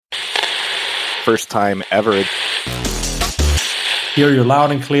first time ever. Hear you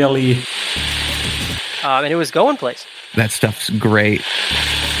loud and clearly. And it was going place. That stuff's great.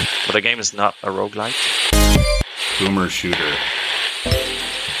 But the game is not a roguelike. Boomer shooter.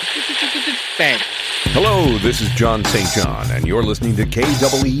 Bang. Hello, this is John St. John, and you're listening to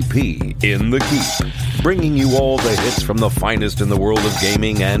KEEP In the Keep, bringing you all the hits from the finest in the world of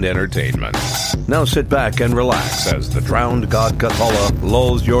gaming and entertainment. Now sit back and relax as the drowned god Cthulhu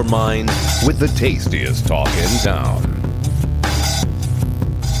lulls your mind with the tastiest talk in town.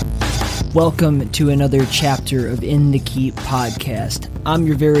 Welcome to another chapter of In the Keep podcast. I'm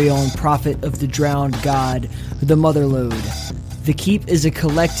your very own prophet of the drowned god, the Motherlode. The Keep is a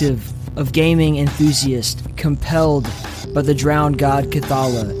collective of gaming enthusiasts compelled by the drowned god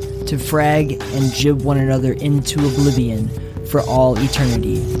Cthulhu to frag and jib one another into oblivion for all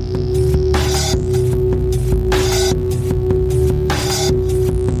eternity.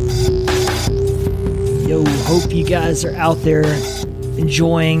 Yo, hope you guys are out there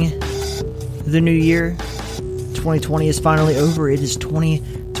enjoying the new year. 2020 is finally over. It is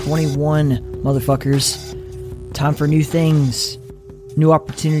 2021, motherfuckers. Time for new things, new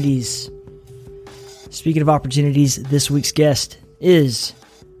opportunities. Speaking of opportunities, this week's guest is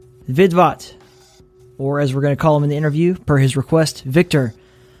Vidvat, or as we're going to call him in the interview, per his request, Victor.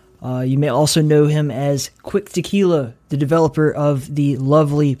 You may also know him as Quick Tequila, the developer of the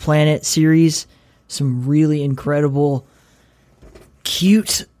Lovely Planet series. Some really incredible,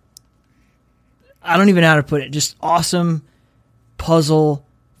 cute, I don't even know how to put it, just awesome puzzle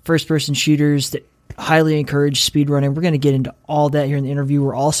first-person shooters that highly encourage speedrunning. We're going to get into all that here in the interview.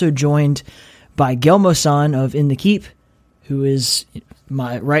 We're also joined by Gelmo-san of In the Keep, who is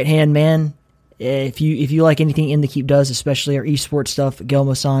my right-hand man. If you like anything In the Keep does, especially our esports stuff,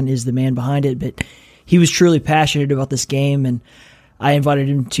 Gelmo-san is the man behind it. But he was truly passionate about this game, and I invited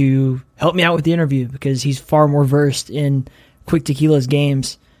him to help me out with the interview because he's far more versed in Quick Tequila's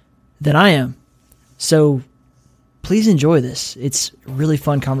games than I am. So please enjoy this. It's a really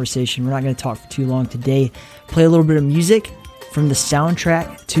fun conversation. We're not going to talk for too long today. Play a little bit of music from the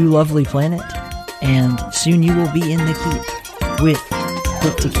soundtrack to Lovely Planet, and soon you will be in the Keep with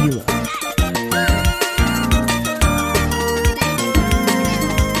Quick Tequila.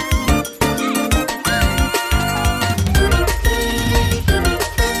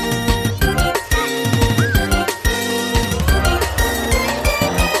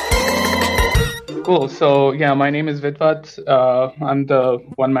 Cool. So yeah, my name is Vidvat. I'm the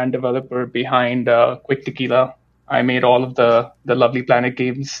one-man developer behind Quick Tequila. I made all of the Lovely Planet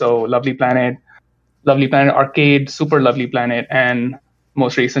games. So Lovely Planet Arcade, Super Lovely Planet, and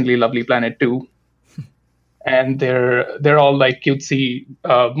most recently Lovely Planet 2. And they're all like cutesy.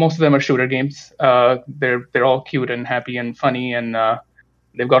 Most of them are shooter games. They're all cute and happy and funny, and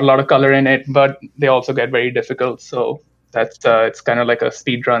they've got a lot of color in it. But they also get very difficult. So that's it's kind of like a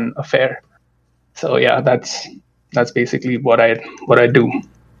speedrun affair. So yeah, that's basically what I do.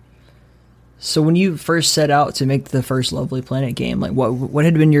 So when you first set out to make the first Lovely Planet game, like what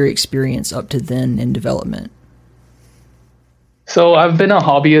had been your experience up to then in development? So I've been a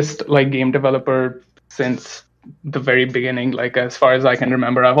hobbyist like game developer since the very beginning, like as far as I can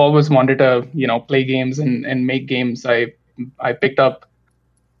remember. I've always wanted to, play games and make games. I picked up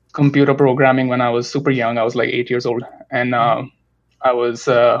computer programming when I was super young. I was like 8 years old, and I was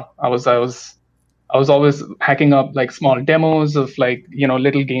always hacking up like small demos of like,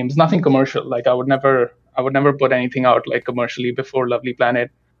 little games, nothing commercial. Like I would never put anything out like commercially before Lovely Planet.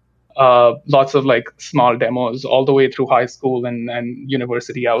 Lots of like small demos all the way through high school and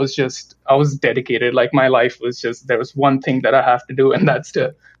university. I was dedicated. Like my life was just, there was one thing that I have to do, and that's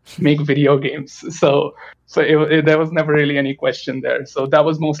to make video games. So there was never really any question there. So that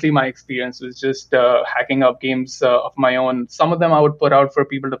was mostly my experience, was just hacking up games of my own. Some of them I would put out for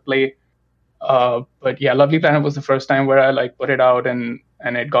people to play. But yeah, Lovely Planet was the first time where I like put it out and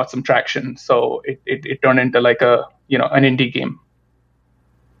it got some traction. So it turned into like an indie game.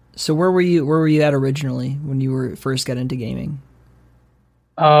 So where were you at originally when you were first got into gaming?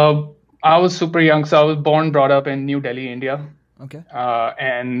 I was super young. So I was brought up in New Delhi, India. Okay.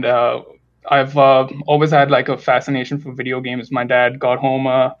 And I've always had like a fascination for video games. My dad got home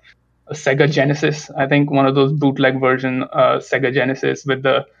a Sega Genesis, I think one of those bootleg version Sega Genesis with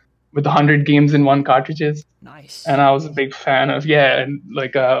the 100 games in one cartridges. Nice. And I was a big fan of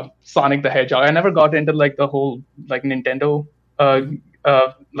like Sonic the Hedgehog. I never got into like the whole like Nintendo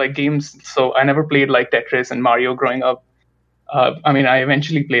like games, so I never played like Tetris and Mario growing up. I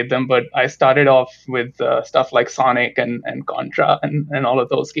eventually played them, but I started off with stuff like Sonic and Contra and all of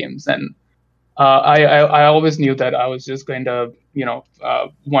those games. And I always knew that I was just going to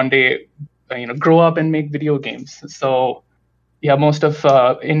one day grow up and make video games. So yeah, most of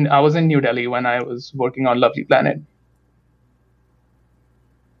I was in New Delhi when I was working on Lovely Planet.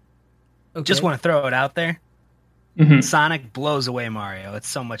 Okay. Just want to throw it out there. Mhm. Sonic blows away Mario. It's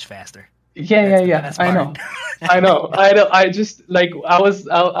so much faster. Yeah. I know. I just like I was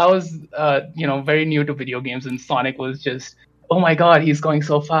very new to video games, and Sonic was just, oh my god, he's going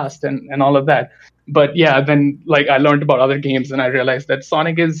so fast and all of that. But yeah, then like I learned about other games and I realized that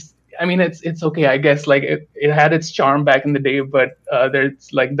Sonic is, I mean, it's okay, I guess. Like it had its charm back in the day, but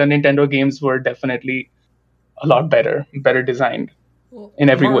there's like the Nintendo games were definitely a lot better designed in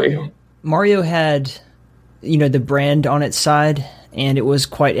every way. Mario had, the brand on its side, and it was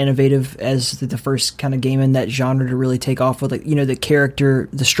quite innovative as the first kind of game in that genre to really take off with, like,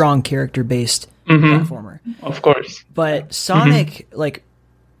 the strong character-based platformer. Of course. But Sonic, like,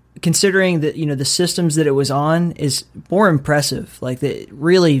 considering that, the systems that it was on is more impressive. Like, it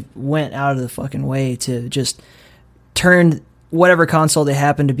really went out of the fucking way to just turn whatever console they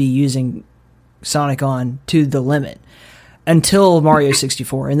happened to be using Sonic on to the limit. Until Mario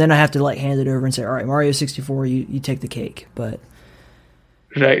 64, and then I have to like hand it over and say, all right, Mario 64, you take the cake. But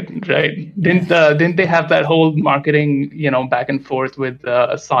right. Didn't they have that whole marketing, back and forth with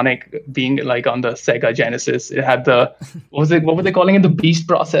Sonic being like on the Sega Genesis? It had what were they calling it, the Beast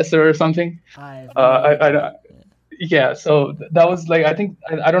processor or something? Yeah, so that was like, I think,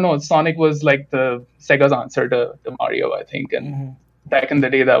 I don't know, Sonic was like the Sega's answer to Mario, I think, and back in the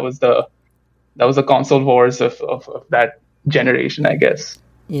day that was the console wars of that generation, I guess.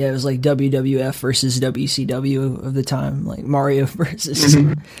 Yeah, it was like WWF versus WCW of the time, like Mario versus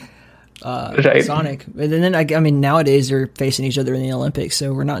right. Sonic. And then I mean, nowadays they're facing each other in the Olympics,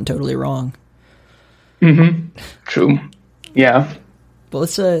 so we're not totally wrong. True. Yeah.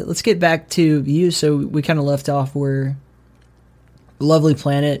 But let's get back to you. So we kind of left off where Lovely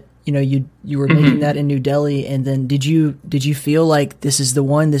Planet, you were making that in New Delhi, and then did you feel like this is the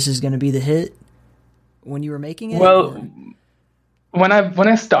one, this is going to be the hit when you were making it? Well, when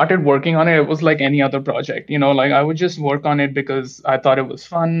I started working on it, it was like any other project, like I would just work on it because I thought it was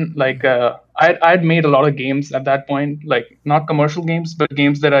fun. Like I'd made a lot of games at that point, like not commercial games, but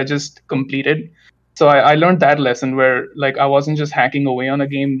games that I just completed. So I learned that lesson where like I wasn't just hacking away on a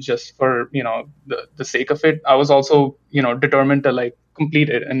game just for the sake of it. I was also determined to like complete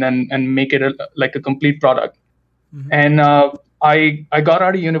it and make it like a complete product. And I got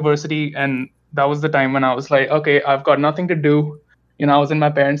out of university, and that was the time when I was like, okay, I've got nothing to do. I was in my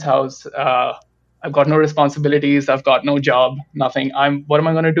parents' house. I've got no responsibilities. I've got no job, nothing. What am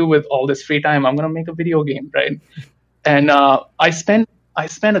I going to do with all this free time? I'm going to make a video game, right? And I spent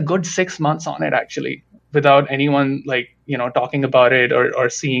a good 6 months on it, actually, without anyone like talking about it or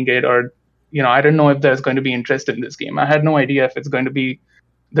seeing it, or I didn't know if there's going to be interest in this game. I had no idea if it's going to be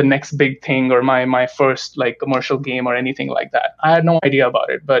the next big thing or my first like commercial game or anything like that. I had no idea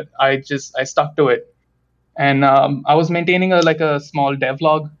about it, but I stuck to it. And I was maintaining a small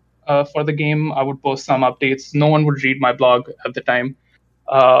devlog for the game. I would post some updates. No one would read my blog at the time.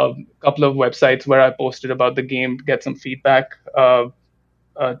 A couple of websites where I posted about the game to get some feedback.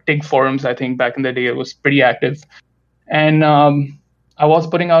 TIG forums, I think back in the day, it was pretty active. And I was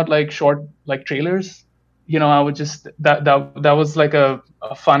putting out like short like trailers. I would just that was like a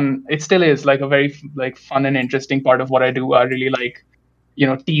fun. It still is like a very like fun and interesting part of what I do. I really like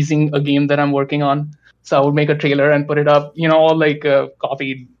teasing a game that I'm working on. So I would make a trailer and put it up. All like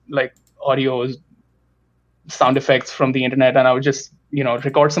copied like audios, sound effects from the internet, and I would just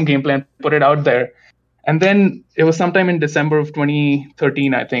record some gameplay and put it out there. And then it was sometime in December of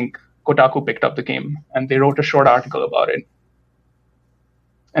 2013, I think, Kotaku picked up the game and they wrote a short article about it.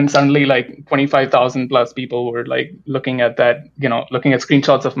 And suddenly like 25,000 plus people were like looking at that, looking at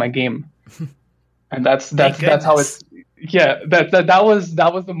screenshots of my game. And that's how it's, that was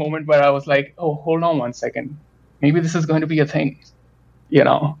the moment where I was like, oh, hold on one second. Maybe this is going to be a thing,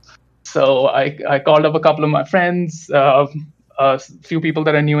 So I called up a couple of my friends, a few people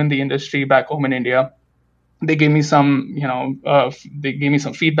that I knew in the industry back home in India. They gave me some, they gave me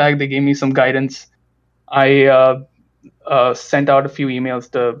some feedback. They gave me some guidance. I sent out a few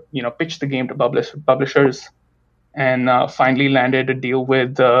emails to, pitch the game to publishers, and finally landed a deal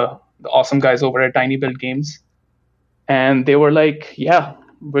with the awesome guys over at Tiny Build Games. And they were like, yeah,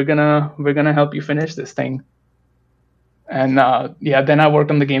 we're gonna help you finish this thing. And then I worked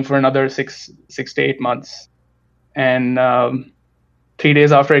on the game for another six to 8 months. And 3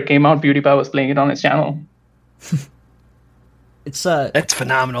 days after it came out, PewDiePie was playing it on his channel. It's that's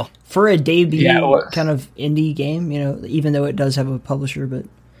phenomenal for a debut kind of indie game, even though it does have a publisher. But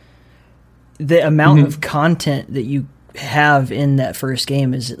the amount of content that you have in that first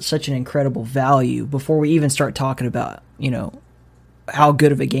game is such an incredible value before we even start talking about, how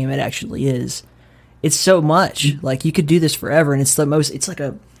good of a game it actually is. It's so much. Like, you could do this forever, and it's like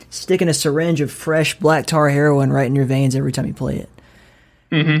a sticking a syringe of fresh black tar heroin right in your veins every time you play it.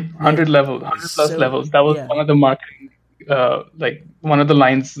 100 levels, 100 plus levels. That was one of the marketing, one of the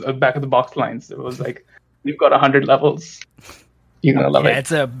lines, back of the box lines. It was like, you've got 100 levels. You're going to love it.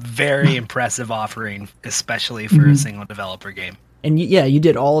 It's a very impressive offering, especially for a single developer game. And you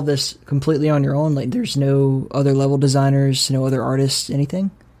did all of this completely on your own? Like, there's no other level designers, no other artists,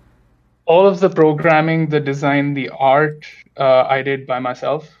 anything? All of the programming, the design, the art, I did by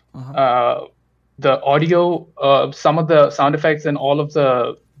myself. The audio, some of the sound effects, and all of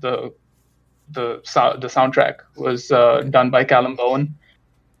the soundtrack was done by Callum Bowen.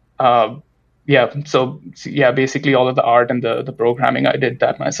 Basically all of the art and the programming, I did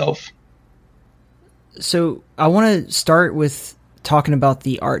that myself. So I want to start with talking about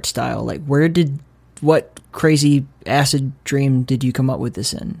the art style. Like, what crazy acid dream did you come up with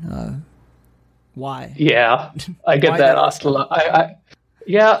this in? Why? Yeah, I get that asked a lot. I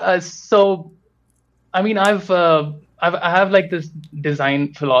have like this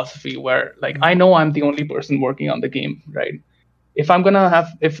design philosophy where, like, I know I'm the only person working on the game, right? If I'm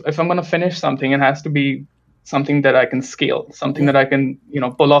gonna finish something, it has to be something that I can scale, something that I can,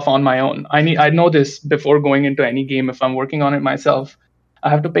 pull off on my own. I know this before going into any game. If I'm working on it myself, I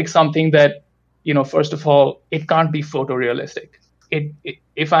have to pick something that, first of all, it can't be photorealistic.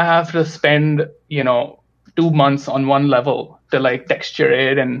 If I have to spend, 2 months on one level to like texture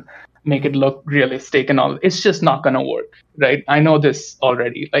it and make it look realistic and all, it's just not going to work, right? I know this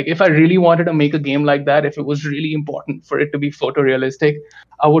already. Like, if I really wanted to make a game like that, if it was really important for it to be photorealistic,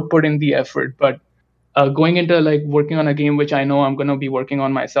 I would put in the effort. But going into like working on a game which I know I'm going to be working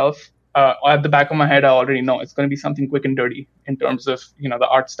on myself, at the back of my head, I already know it's going to be something quick and dirty in terms of, the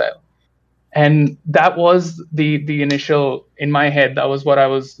art style. And that was the initial, in my head, that was what I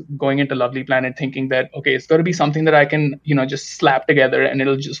was going into Lovely Planet thinking, that, okay, it's got to be something that I can, just slap together and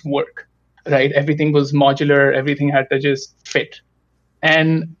it'll just work, right? Everything was modular. Everything had to just fit.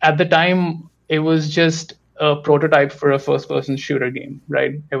 And at the time, it was just a prototype for a first-person shooter game,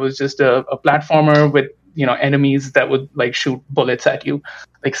 right? It was just a platformer with, enemies that would like shoot bullets at you,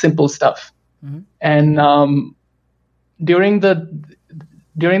 like simple stuff. And during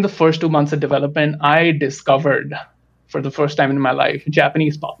the first 2 months of development, I discovered, for the first time in my life,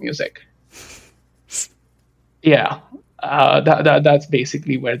 Japanese pop music. Yeah, that's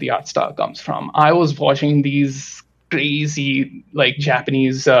basically where the art style comes from. I was watching these crazy, like,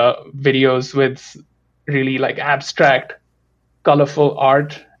 Japanese videos with really, like, abstract, colorful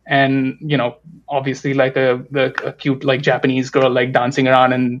art, and, obviously, like, a cute, like, Japanese girl, like, dancing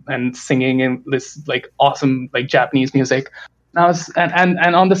around and singing in this, like, awesome, like, Japanese music.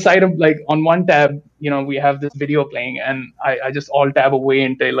 And on the side of, like, on one tab, we have this video playing, and I just alt tab away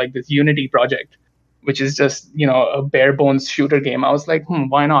into like this Unity project, which is just, a bare bones shooter game. I was like,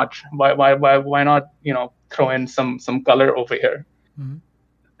 why not? Why not, throw in some color over here?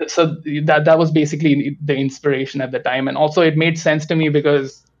 So that was basically the inspiration at the time. And also it made sense to me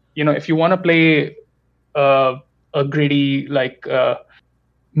because, if you want to play a gritty, like,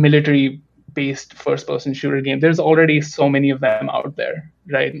 military based first-person shooter game, there's already so many of them out there,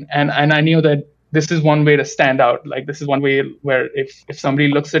 right? And I knew that this is one way to stand out. Like, this is one way where if somebody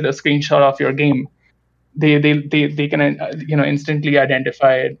looks at a screenshot of your game, they can instantly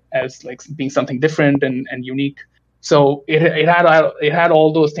identify it as like being something different and unique. So it had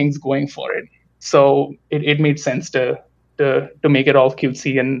all those things going for it. So it made sense to make it all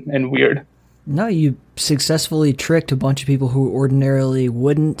cutesy and weird. No, you successfully tricked a bunch of people who ordinarily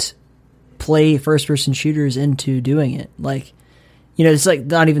wouldn't play first-person shooters into doing it. Like, it's like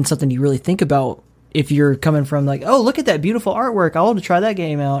not even something you really think about if you're coming from like, oh, look at that beautiful artwork, I want to try that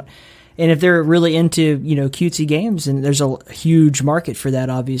game out. And if they're really into, cutesy games, and there's a huge market for that,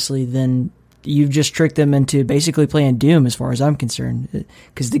 obviously, then you've just tricked them into basically playing Doom, as far as I'm concerned.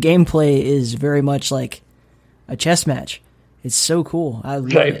 Because the gameplay is very much like a chess match. It's so cool. I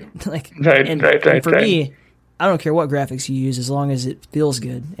love it. Like, and for me, I don't care what graphics you use as long as it feels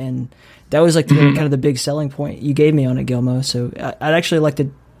good. And that was like kind of the big selling point you gave me on it, Gilmo. So I'd actually like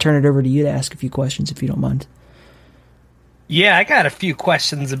to turn it over to you to ask a few questions, if you don't mind. Yeah, I got a few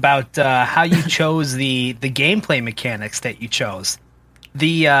questions about how you chose the gameplay mechanics that you chose.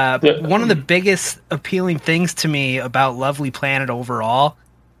 One of the biggest appealing things to me about Lovely Planet overall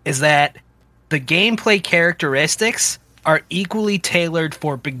is that the gameplay characteristics are equally tailored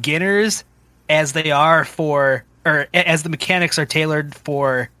for beginners as they are for, or as the mechanics are tailored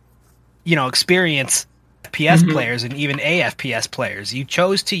for, experience FPS players and even AFPS players. You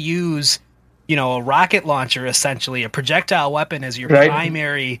chose to use, a rocket launcher, essentially, a projectile weapon as your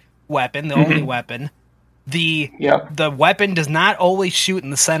primary weapon, the only weapon. The weapon does not always shoot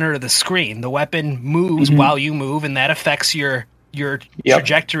in the center of the screen. The weapon moves while you move, and that affects your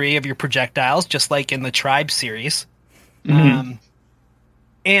trajectory of your projectiles, just like in the Tribe series. And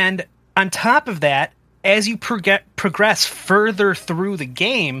on top of that, as you progress further through the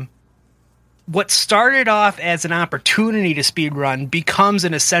game, what started off as an opportunity to speedrun becomes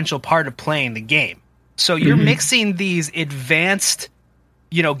an essential part of playing the game. So you're mixing these advanced,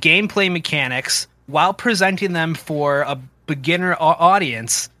 gameplay mechanics while presenting them for a beginner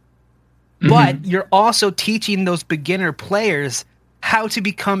audience, but you're also teaching those beginner players how to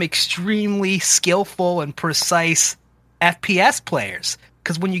become extremely skillful and precise FPS players.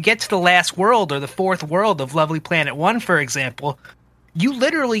 Because when you get to the last world or the fourth world of Lovely Planet 1, for example, you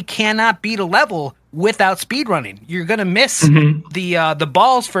literally cannot beat a level without speedrunning. You're going to miss the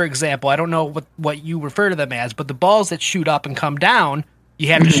balls, for example. I don't know what you refer to them as, but the balls that shoot up and come down, you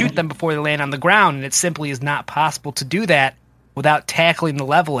have to shoot them before they land on the ground, and it simply is not possible to do that without tackling the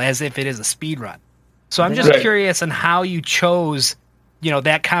level as if it is a speedrun. So I'm just curious on how you chose,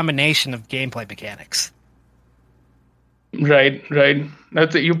 that combination of gameplay mechanics. Right.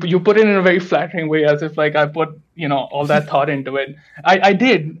 That's it. You put it in a very flattering way, as if like I put all that thought into it. I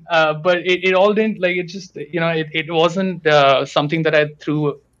did, but it all didn't it just it wasn't something that I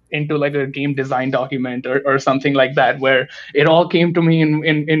threw into like a game design document or something like that, where it all came to me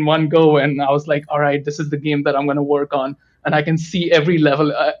in one go, and I was like, all right, this is the game that I'm going to work on, and I can see every level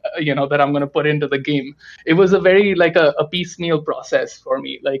that I'm going to put into the game. It was a very like a piecemeal process for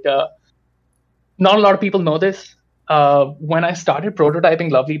me. Like not a lot of people know this. When I started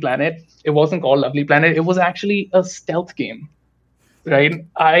prototyping Lovely Planet, it wasn't called Lovely Planet. It was actually a stealth game, right?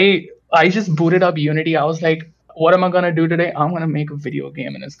 I just booted up Unity. I was like, what am I going to do today? I'm going to make a video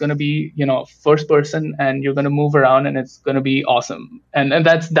game, and it's going to be, first person, and you're going to move around, and it's going to be awesome. And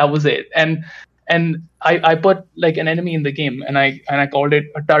that was it. And I put like an enemy in the game, and I called it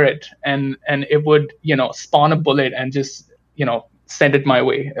a turret, and it would, spawn a bullet and just, send it my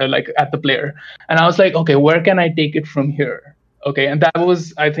way, like at the player. And I was like, okay, where can I take it from here? Okay. And that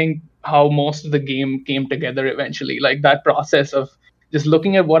was, I think, how most of the game came together eventually. Like that process of just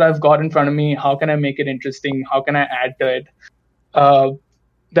looking at what I've got in front of me. How can I make it interesting? How can I add to it?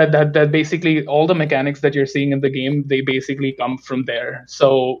 That basically all the mechanics that you're seeing in the game, they basically come from there.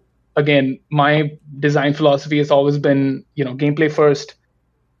 So again, my design philosophy has always been, gameplay first,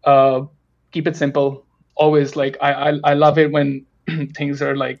 keep it simple. Always like, I love it when things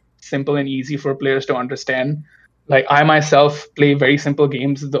are like simple and easy for players to understand. Like I myself play very simple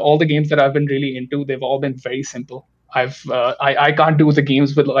games. All the games that I've been really into, they've all been very simple. I can't do the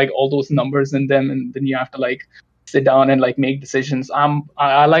games with like all those numbers in them, and then you have to like sit down and like make decisions.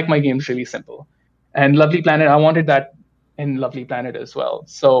 I like my games really simple. And Lovely Planet, I wanted that in Lovely Planet as well.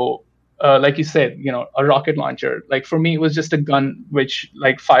 So like you said, a rocket launcher. Like for me, it was just a gun which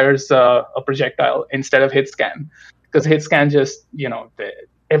like fires a projectile instead of hit scan. Because hit scan just,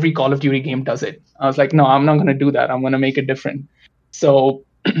 every Call of Duty game does it. I was like, no, I'm not going to do that. I'm going to make it different. So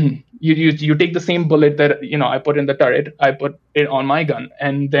you take the same bullet that, I put in the turret, I put it on my gun.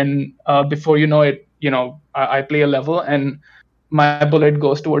 And then before you know it, I play a level and my bullet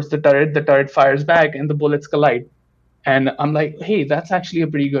goes towards the turret fires back, and the bullets collide. And I'm like, hey, that's actually a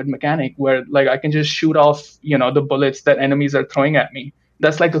pretty good mechanic where like I can just shoot off, the bullets that enemies are throwing at me.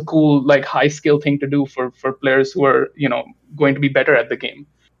 That's like a cool, like high skill thing to do for players who are, going to be better at the game,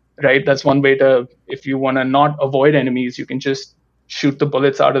 right? That's one way to, if you want to not avoid enemies, you can just shoot the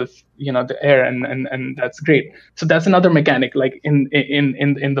bullets out of, the air, and that's great. So that's another mechanic like in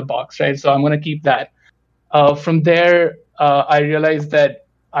the box, right? So I'm going to keep that. From there, I realized that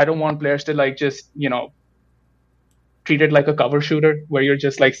I don't want players to like just, treat it like a cover shooter where you're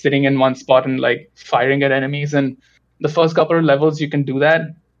just like sitting in one spot and like firing at enemies. And the first couple of levels you can do that.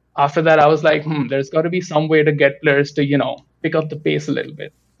 After that, I was like, there's got to be some way to get players to, pick up the pace a little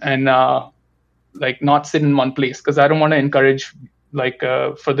bit and like not sit in one place, because I don't want to encourage like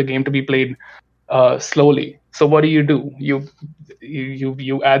for the game to be played slowly. So what do?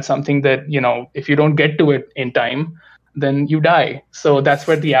 You add something that, if you don't get to it in time, then you die. So that's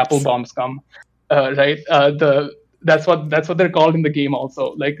where the apple bombs come, right? That's what they're called in the game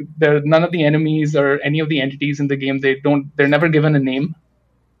also. Like none of the enemies or any of the entities in the game, they're never given a name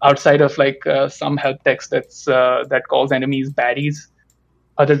outside of like some help text that calls enemies baddies.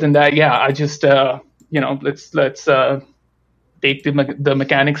 Other than that, yeah, I just let's take the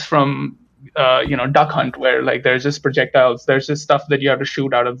mechanics from Duck Hunt, where like there's just projectiles, there's just stuff that you have to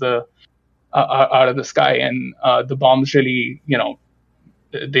shoot out of the out of the sky, and the bombs really,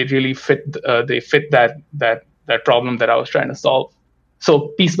 they really fit. They fit that problem that I was trying to solve. So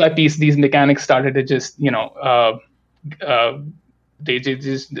piece by piece, these mechanics started to just, they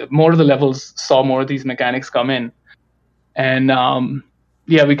just more of the levels saw more of these mechanics come in, and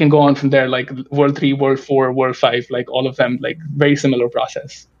we can go on from there. Like World 3, World 4, World 5, like all of them, like very similar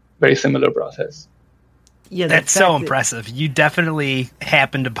process. Yeah, that's so impressive. You definitely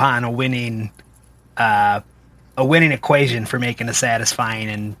happened upon a winning equation for making a satisfying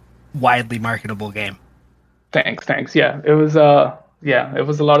and widely marketable game. Thanks. Yeah, it was it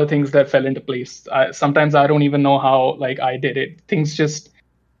was a lot of things that fell into place. Sometimes I don't even know how I did it. Things just,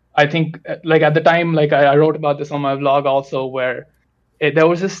 I think, at the time, I wrote about this on my blog also, where there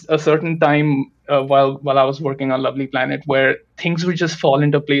was just a certain time while I was working on Lovely Planet where things would just fall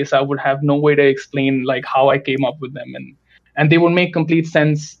into place. I would have no way to explain how I came up with them, and they would make complete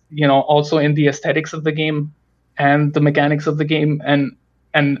sense, also in the aesthetics of the game and the mechanics of the game, and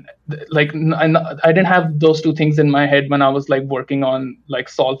I didn't have those two things in my head when I was working on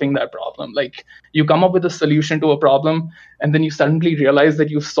solving that problem. You come up with a solution to a problem, and then you suddenly realize that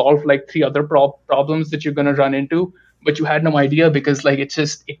you've solved 3 other problems that you're going to run into, but you had no idea because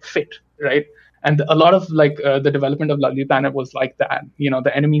it fit, right? And a lot of the development of Lovely Planet was like that.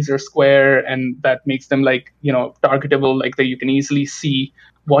 The enemies are square, and that makes them targetable, that you can easily see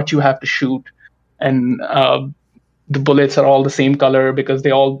what you have to shoot, and the bullets are all the same color because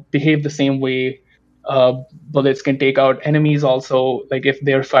they all behave the same way. Bullets can take out enemies also. If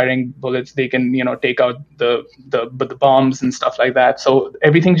they're firing bullets, they can take out the bombs and stuff like that. So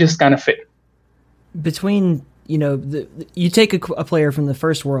everything just kind of fit. Between you take a player from the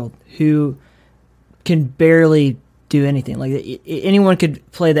first world who can barely do anything. Anyone could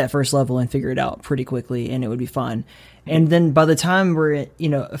play that first level and figure it out pretty quickly, and it would be fun. And then by the time we're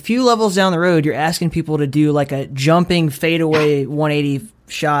a few levels down the road, you're asking people to do a jumping fadeaway 180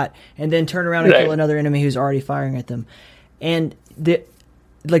 shot, and then turn around and kill another enemy who's already firing at them. And the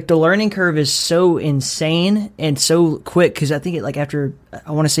learning curve is so insane and so quick, because I think after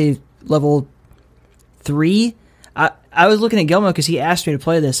I want to say level 3, I was looking at Gelmo because he asked me to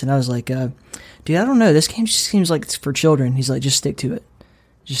play this, and I was like, dude, I don't know. This game just seems like it's for children. He's like, just stick to it.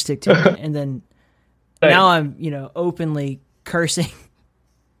 it. And then now I'm, openly cursing.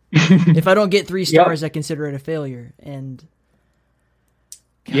 If I don't get 3 stars, I consider it a failure. And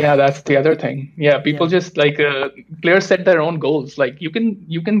yeah, that's the other thing. Yeah, people just players set their own goals. You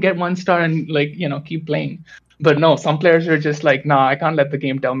can get 1 star and keep playing. But no, some players are just nah, I can't let the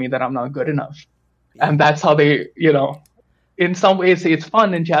game tell me that I'm not good enough. And that's how they, in some ways it's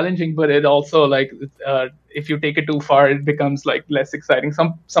fun and challenging, but it also if you take it too far, it becomes less exciting.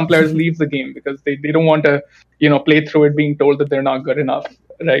 Some players leave the game because they don't want to, play through it being told that they're not good enough,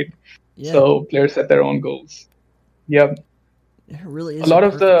 right? Yeah. So players set their own goals. Yeah. It really is a lot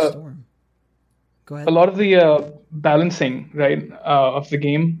of the storm. Go ahead. A lot of the balancing, right, of the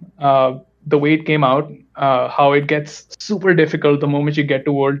game, the way it came out, how it gets super difficult the moment you get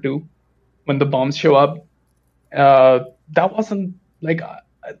to World 2 when the bombs show up. That wasn't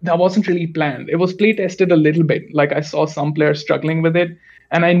really planned. It was play tested a little bit. I saw some players struggling with it,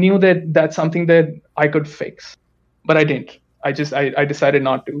 and I knew that that's something that I could fix, but I didn't. I decided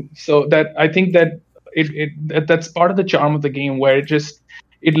not to. So that I think that that's part of the charm of the game, where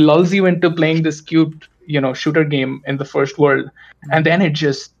it lulls you into playing this cute, shooter game in the first world, and then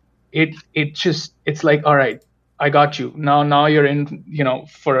it's like, all right, I got you. Now you're in,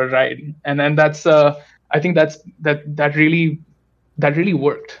 for a ride, and then that's I think that really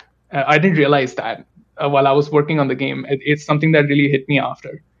worked. I didn't realize that while I was working on the game. It's something that really hit me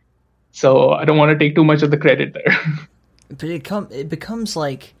after. So I don't want to take too much of the credit there. But it becomes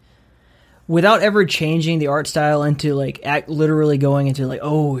without ever changing the art style into literally going into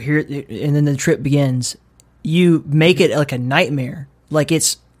here, and then the trip begins. You make it a nightmare.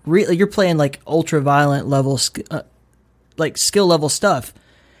 It's really, you're playing ultra violent level, skill level stuff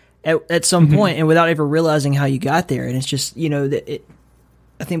at some point, and without ever realizing how you got there. And it's just, I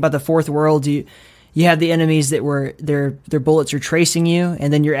think by the 4th world, you have the enemies that their bullets are tracing you,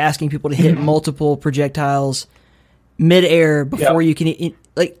 and then you're asking people to hit multiple projectiles mid-air before you can,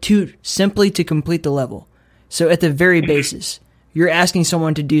 to complete the level. So at the very basis, you're asking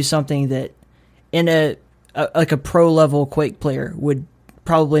someone to do something that in a pro level Quake player would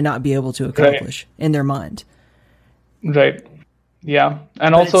probably not be able to accomplish in their mind. Right. Yeah.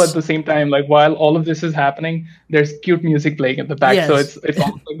 And also at the same time, while all of this is happening, there's cute music playing in the back. Yes. So it's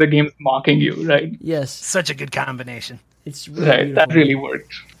also the game's mocking you, right? Yes. Such a good combination. It's really right. That really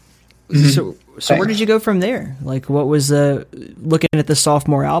worked. So where did you go from there? Like, what was looking at the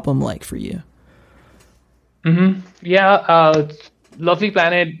sophomore album like for you? Yeah, Lovely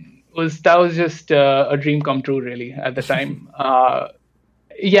Planet was just a dream come true, really, at the time.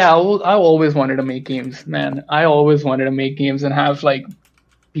 Yeah, I always wanted to make games, man. I always wanted to make games and have like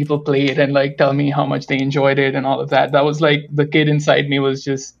people play it and like tell me how much they enjoyed it and all of that. That was like the kid inside me was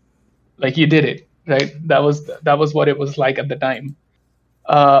just like, you did it, right? That was what it was like at the time.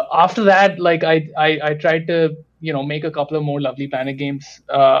 After that, like I tried to make a couple of more Lovely Planet games,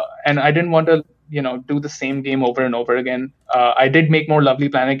 and I didn't want to do the same game over and over again. I did make more Lovely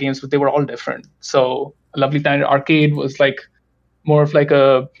Planet games, but they were all different. So Lovely Planet Arcade was like more of like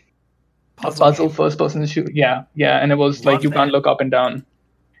a puzzle first person shoot. Yeah, and it was like you can't look up and down.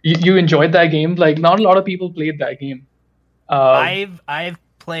 You enjoyed that game? Like, not a lot of people played that game. I've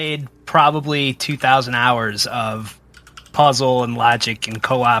played probably 2,000 hours of puzzle and logic and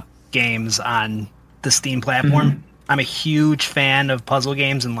co-op games on the Steam platform. I'm a huge fan of puzzle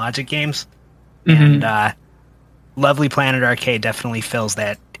games and logic games, and Lovely Planet Arcade definitely fills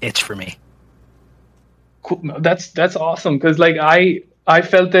that itch for me. Cool. That's awesome, because like I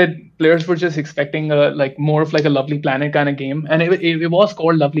felt that players were just expecting like more of like a Lovely Planet kind of game, and it was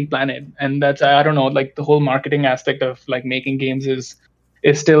called Lovely Planet, and that's, I don't know, like the whole marketing aspect of like making games is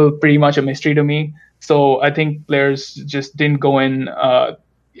still pretty much a mystery to me. So I think players just didn't go in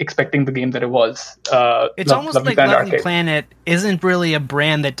expecting the game that it was. It's almost like Lovely Planet isn't really a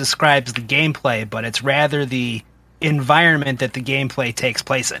brand that describes the gameplay, but it's rather the environment that the gameplay takes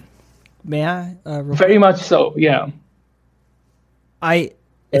place in. May I? Very much so, yeah.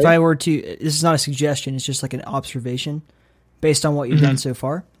 If I were to, this is not a suggestion, it's just like an observation based on what you've done so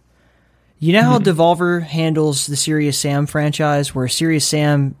far. You know how Devolver handles the Serious Sam franchise, where Serious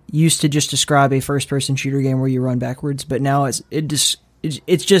Sam used to just describe a first-person shooter game where you run backwards, but now it's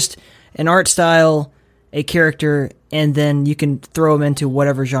just an art style, a character, and then you can throw them into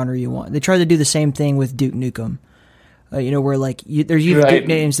whatever genre you want. They tried to do the same thing with Duke Nukem. Where like you have Duke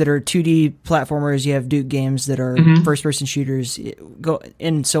games that are 2D platformers, you have Duke games that are first-person shooters,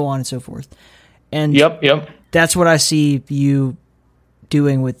 and so on and so forth. And yep, that's what I see you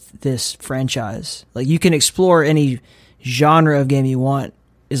doing with this franchise. Like, you can explore any genre of game you want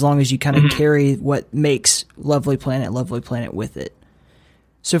as long as you kind of carry what makes Lovely Planet with it.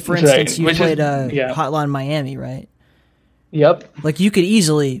 So, for instance, you played Hotline Miami, right? Yep. Like, you could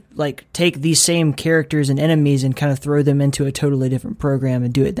easily like take these same characters and enemies and kind of throw them into a totally different program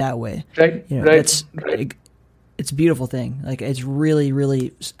and do it that way. Right. It's a beautiful thing. Like, it's really,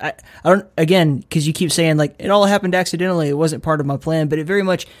 really. I don't, again, because you keep saying like it all happened accidentally. It wasn't part of my plan, but it very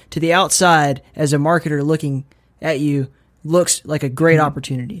much to the outside as a marketer looking at you looks like a great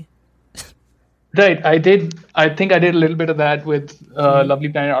opportunity. Right, I think I did a little bit of that with Lovely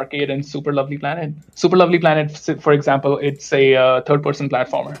Planet Arcade and Super Lovely Planet. Super Lovely Planet, for example, it's a third-person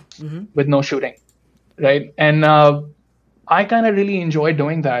platformer with no shooting, right? And I kind of really enjoy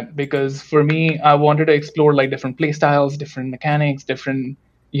doing that, because for me, I wanted to explore like different play styles, different mechanics, different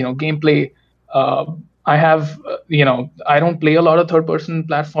gameplay. I have I don't play a lot of third-person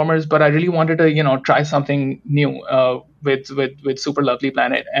platformers, but I really wanted to try something new with Super Lovely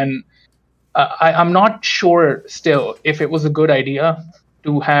Planet. And I'm not sure still if it was a good idea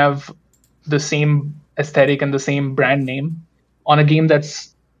to have the same aesthetic and the same brand name on a game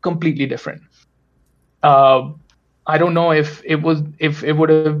that's completely different. I don't know if it would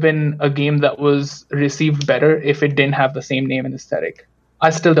have been a game that was received better if it didn't have the same name and aesthetic. I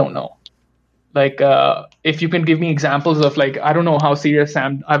still don't know. Like, if you can give me examples of, like, I don't know how Serious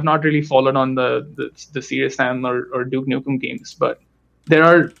Sam. I've not really followed on the Serious Sam or Duke Nukem games, but there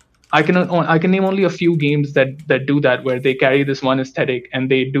are. I can name only a few games that do that, where they carry this one aesthetic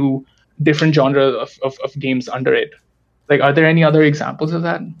and they do different genres of games under it. Like, are there any other examples of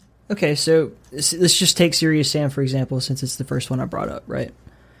that? Okay, so let's just take Serious Sam, for example, since it's the first one I brought up, right?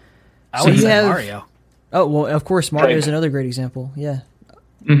 I would say Mario. Oh, well, of course, Mario is another great example, yeah.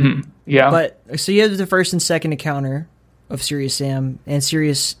 Mm-hmm. Yeah. But, so you have the first and second encounter of Serious Sam, and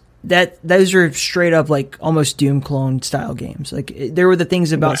those are straight up like almost Doom clone style games. Like, there were the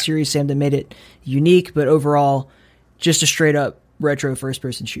things about Serious Sam that made it unique, but overall, just a straight up retro first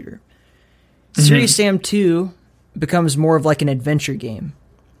person shooter. Serious Sam 2 becomes more of like an adventure game.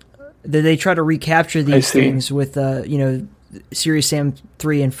 They try to recapture these things with Serious Sam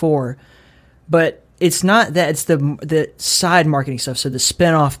 3 and 4, but it's not that. It's the side marketing stuff. So the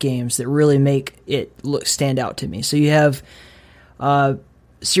spin-off games that really make it stand out to me. So you have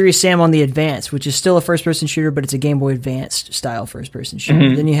Serious Sam on the Advance, which is still a first-person shooter, but it's a Game Boy Advanced style first-person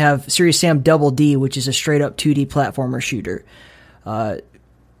shooter. Then you have Serious Sam Double D, which is a straight-up 2D platformer shooter.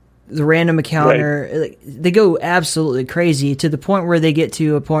 the random encounter. Like, they go absolutely crazy to the point where they get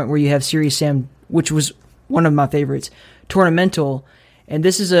to a point where you have Serious Sam, which was one of my favorites, Tournamental, and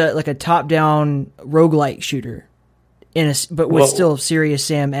this is a top-down roguelike shooter, but with still Serious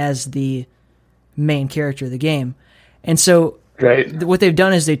Sam as the main character of the game. And so what they've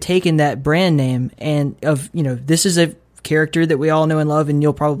done is they've taken that brand name and this is a character that we all know and love, and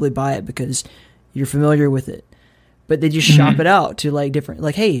you'll probably buy it because you're familiar with it. But they just shop it out to like different,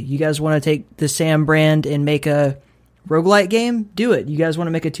 like, hey, you guys want to take the Sam brand and make a roguelike game? Do it. You guys want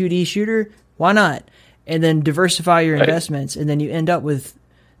to make a 2D shooter? Why not? And then diversify your investments, and then you end up with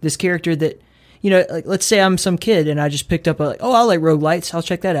this character that, like, let's say I'm some kid and I just picked up I like roguelites, I'll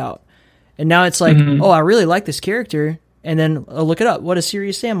check that out. And now it's like, I really like this character, and then I'll look it up. What is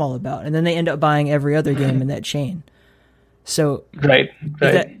Serious Sam all about? And then they end up buying every other game in that chain. So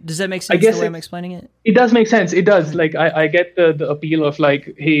does that make sense? I guess the way I'm explaining it? It does make sense. It does. Like I get the appeal of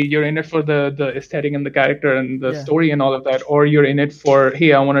like, hey, you're in it for the aesthetic and the character and the story and all of that, or you're in it for,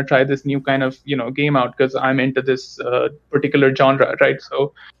 hey, I want to try this new kind of game out because I'm into this particular genre, right?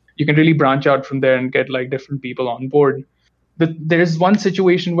 So you can really branch out from there and get like different people on board. There's one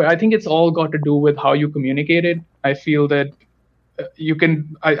situation where I think it's all got to do with how you communicate it. I feel that you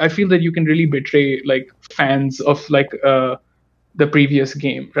can really betray like fans of like the previous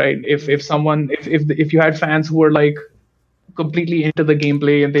game, right? If you had fans who were like completely into the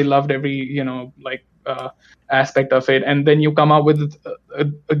gameplay and they loved every aspect of it, and then you come out with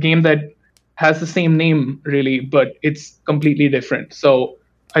a game that has the same name really, but it's completely different. So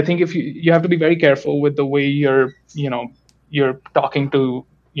I think if you have to be very careful with the way you're talking to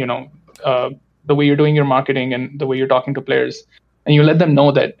the way you're doing your marketing and the way you're talking to players. And you let them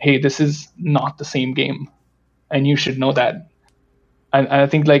know that, hey, this is not the same game, and you should know that. And I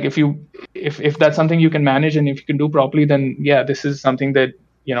think like if that's something you can manage and if you can do properly, then yeah, this is something that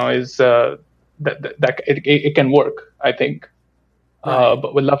is that it can work, I think. Right.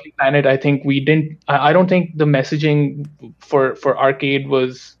 But with Lovely Planet, I think we didn't. I don't think the messaging for arcade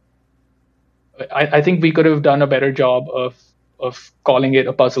was. I think we could have done a better job of calling it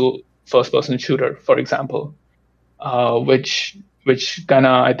a puzzle first-person shooter, for example, which kind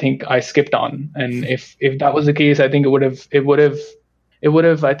of I think I skipped on. And if that was the case, I think it would have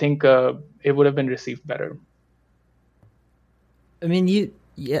been received better. I mean,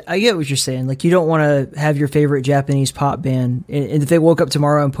 I get what you're saying. Like, you don't want to have your favorite Japanese pop band, and if they woke up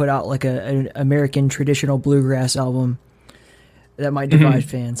tomorrow and put out like an American traditional bluegrass album, that might divide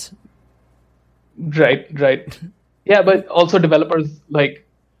fans. Right. Yeah, but also developers, like,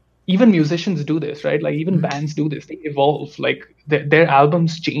 even musicians do this, right? Like, even bands do this. They evolve. Like, their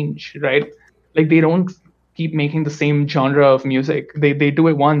albums change, right? Like, they don't keep making the same genre of music. They do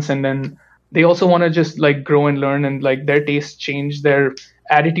it once, and then they also want to just, like, grow and learn, and, like, their tastes change, their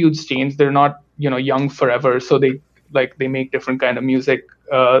attitudes change. They're not, young forever. So they make different kind of music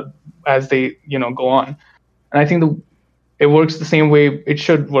as they, go on. And I think it works the same way. It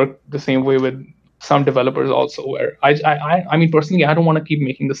should work the same way with some developers also, where I mean, personally, I don't want to keep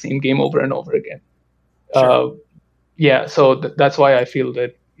making the same game over and over again. Sure. So that's why I feel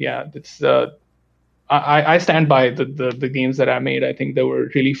that, it's I stand by the games that I made. I think they were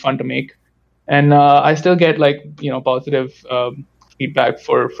really fun to make, and I still get positive feedback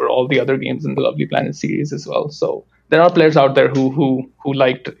for all the other games in the Lovely Planet series as well. So there are players out there who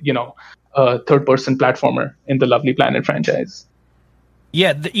liked a third-person platformer in the Lovely Planet franchise.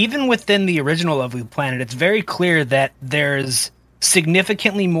 Yeah, even within the original Lovely Planet, it's very clear that there's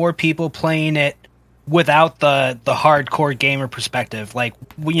significantly more people playing it without the hardcore gamer perspective. Like,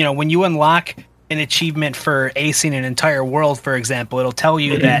 when you unlock an achievement for acing an entire world, for example, it'll tell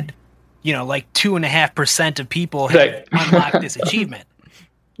you that, like 2.5% of people have unlocked this achievement.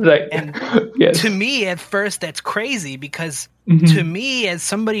 Right. And yes. To me, at first, that's crazy because to me, as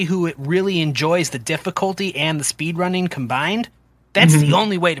somebody who really enjoys the difficulty and the speedrunning combined, that's the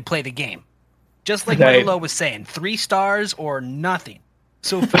only way to play the game. Just like Willow was saying, 3 stars or nothing.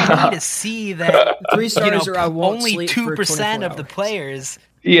 So for me to see that 3 stars or I won't only sleep 2% of the players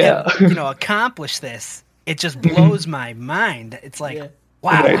accomplish this, it just blows my mind. It's like,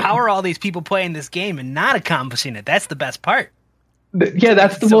 wow, how are all these people playing this game and not accomplishing it? That's the best part.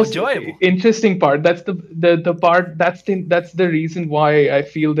 That's the most enjoyable. Interesting part. That's the part. That's the reason why I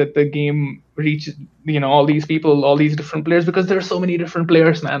feel that the game reaches all these people, all these different players, because there are so many different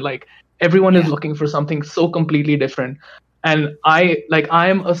players, man. Like, everyone is looking for something so completely different, and I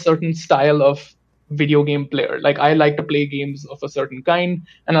am a certain style of video game player. Like I like to play games of a certain kind,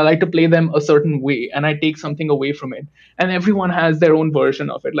 and I like to play them a certain way, and I take something away from it. And everyone has their own version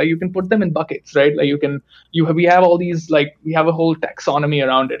of it. Like you can put them in buckets, right? Like we have all these, like we have a whole taxonomy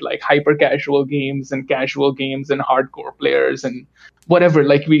around it, like hyper casual games and casual games and hardcore players and whatever.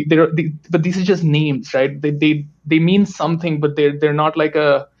 Like but these are just names, right? They mean something, but they're not like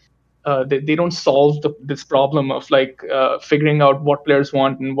they don't solve this problem of like figuring out what players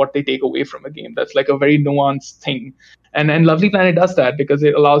want and what they take away from a game. That's like a very nuanced thing, and Lovely Planet does that because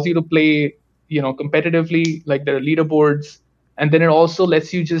it allows you to play, competitively. Like there are leaderboards, and then it also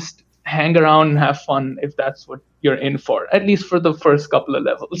lets you just hang around and have fun if that's what you're in for, at least for the first couple of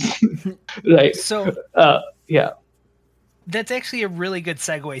levels. Right. So yeah, that's actually a really good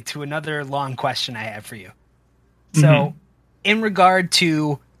segue to another long question I have for you. So in regard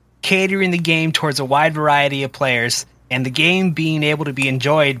to catering the game towards a wide variety of players and the game being able to be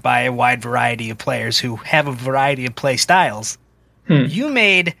enjoyed by a wide variety of players who have a variety of play styles, you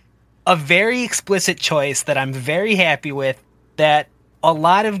made a very explicit choice that I'm very happy with, that a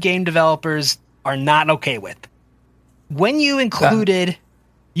lot of game developers are not okay with. When you included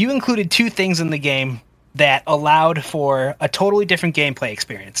two things in the game that allowed for a totally different gameplay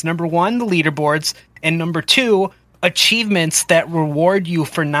experience. Number one, the leaderboards, and number two, achievements that reward you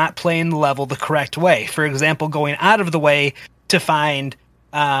for not playing the level the correct way. For example, going out of the way to find,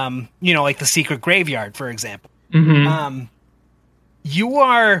 like the secret graveyard, for example. You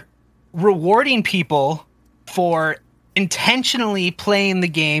are rewarding people for intentionally playing the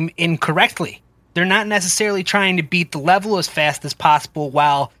game incorrectly. They're not necessarily trying to beat the level as fast as possible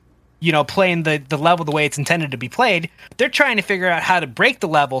while playing the level the way it's intended to be played. They're trying to figure out how to break the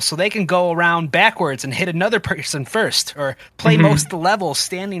level so they can go around backwards and hit another person first, or play most of the level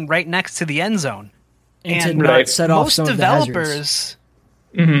standing right next to the end zone. And to not set off some of the hazards.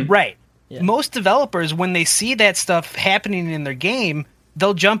 Right. Yeah. Most developers, when they see that stuff happening in their game,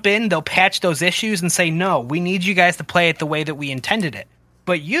 they'll jump in, they'll patch those issues and say, no, we need you guys to play it the way that we intended it.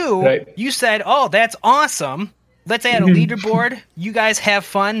 But you said, oh, that's awesome. Let's add a leaderboard. You guys have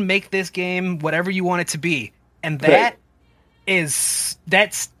fun. Make this game whatever you want it to be. And that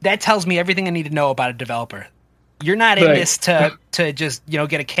tells me everything I need to know about a developer. You're not in this to just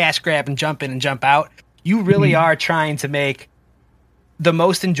get a cash grab and jump in and jump out. You really are trying to make the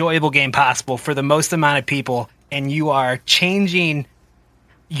most enjoyable game possible for the most amount of people, and you are changing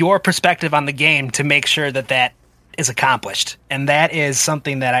your perspective on the game to make sure that is accomplished. And that is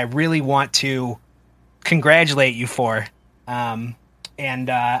something that I really want to congratulate you for. And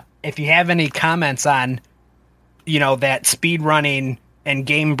if you have any comments on that speed running and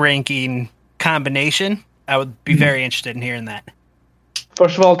game breaking combination, I would be very interested in hearing that.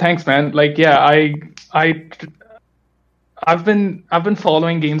 First of all, thanks, man. Like, yeah, I've been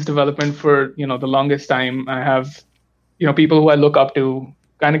following games development for the longest time. I have people who I look up to,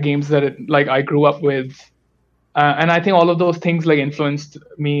 kind of games that I grew up with, and I think all of those things influenced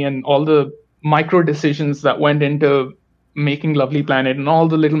me, and all the micro decisions that went into making Lovely Planet, and all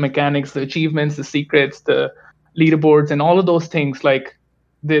the little mechanics, the achievements, the secrets, the leaderboards, and all of those things.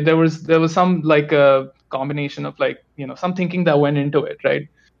 There was some a combination of some thinking that went into it, right?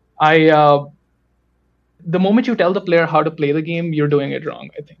 The moment you tell the player how to play the game, you're doing it wrong.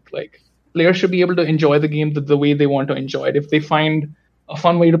 I think players should be able to enjoy the game the way they want to enjoy it. If they find a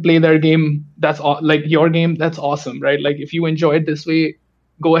fun way to play their game, that's your game, that's awesome, right? If you enjoy it this way,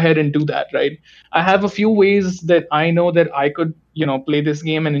 go ahead and do that, right? I have a few ways that I know that I could, play this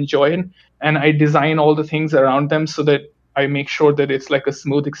game and enjoy it, and I design all the things around them so that I make sure that it's a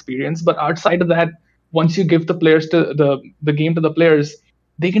smooth experience. But outside of that, once you give the players to the game to the players,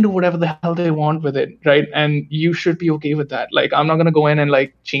 they can do whatever the hell they want with it, right? And you should be okay with that. I'm not gonna go in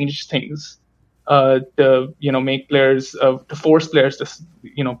and change things to make players to force players to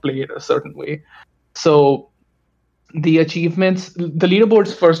play it a certain way. So the achievements, the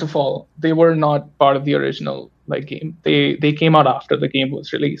leaderboards, first of all, they were not part of the original game. They came out after the game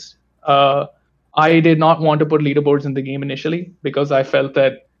was released. I did not want to put leaderboards in the game initially because I felt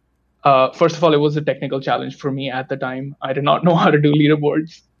that first of all, it was a technical challenge for me at the time. I did not know how to do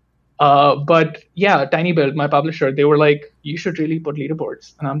leaderboards. But yeah, TinyBuild, my publisher, they were like, you should really put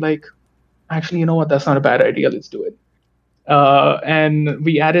leaderboards. And I'm like, actually, you know what? That's not a bad idea. Let's do it. And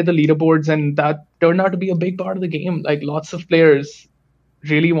we added the leaderboards, and that turned out to be a big part of the game. Lots of players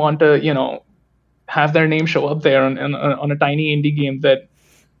really want to, have their name show up there on a tiny indie game that,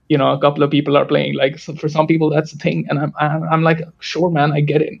 a couple of people are playing. So for some people, that's the thing. And I'm like, sure, man, I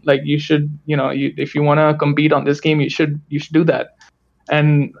get it. You should, if you want to compete on this game, you should do that.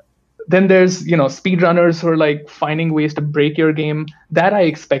 And then there's speedrunners who are like finding ways to break your game. That I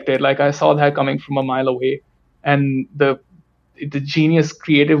expected. Like I saw that coming from a mile away, and the genius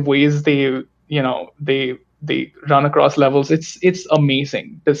creative ways they run across levels. It's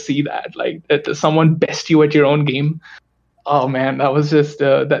amazing to see that, like that someone best you at your own game. Oh man, that was just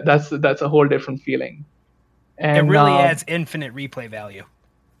that's a whole different feeling. And it really adds infinite replay value.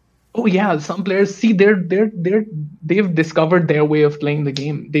 Oh yeah, some players they've discovered their way of playing the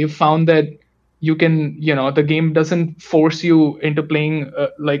game. They've found that you can, the game doesn't force you into playing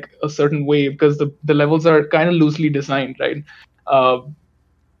like a certain way, because the levels are kind of loosely designed, right?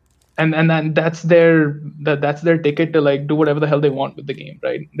 And then that's their ticket to like do whatever the hell they want with the game,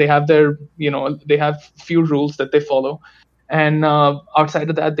 right? They have their they have few rules that they follow, and outside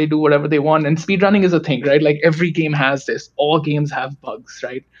of that they do whatever they want. And speedrunning is a thing, right? Like every game has this. All games have bugs,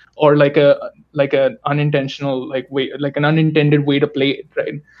 right? Or like an unintentional way, like an unintended way to play it,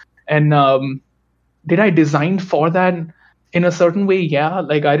 right? And did I design for that in a certain way? Yeah,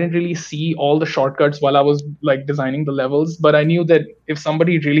 like I didn't really see all the shortcuts while I was like designing the levels, but I knew that if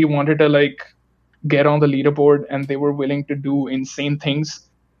somebody really wanted to like get on the leaderboard and they were willing to do insane things,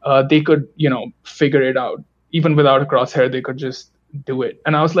 they could figure it out. Even without a crosshair, they could just do it.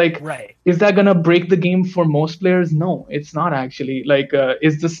 And I was like, right, is that gonna break the game for most players? No, it's not actually. Like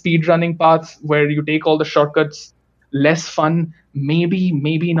is the speedrunning paths where you take all the shortcuts less fun?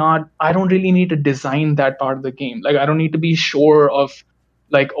 Maybe not. I don't really need to design that part of the game. Like I don't need to be sure of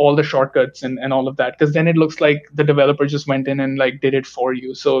like all the shortcuts and all of that, because then it looks like the developer just went in and like did it for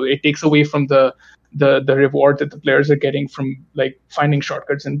you. So it takes away from the reward that the players are getting from like finding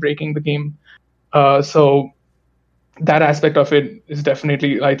shortcuts and breaking the game. So that aspect of it is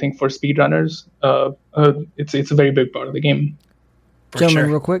definitely, I think, for speedrunners, it's a very big part of the game. Gentlemen,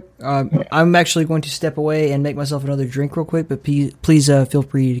 real quick, I'm actually going to step away and make myself another drink real quick, but please feel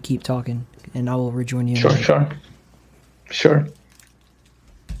free to keep talking, and I will rejoin you. Sure.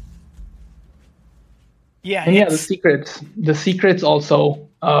 Yeah, and the secrets also.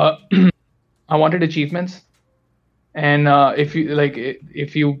 I wanted achievements, and if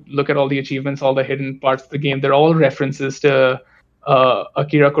you look at all the achievements, all the hidden parts of the game, they're all references to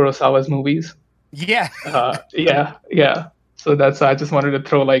Akira Kurosawa's movies. Yeah. Yeah. So I just wanted to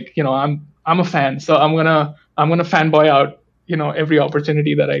throw I'm a fan, so I'm gonna fanboy out every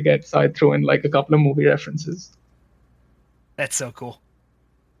opportunity that I get. So I threw in like a couple of movie references. That's so cool.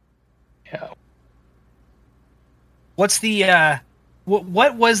 Yeah. What's the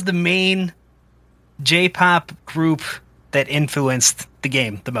what was the main J-pop group that influenced the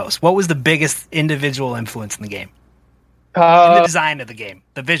game the most? What was the biggest individual influence in the game? In the design of the game,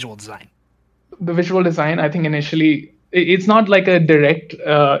 the visual design. The visual design, I think initially, it's not like a direct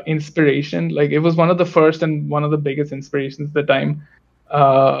inspiration. Like it was one of the first and one of the biggest inspirations at the time.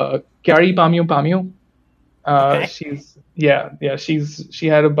 Kyary Pamyu. Okay. She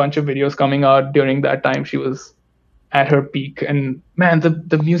had a bunch of videos coming out during that time. She was at her peak, and man,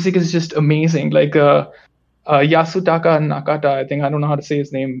 the music is just amazing. Like Yasutaka Nakata, I don't know how to say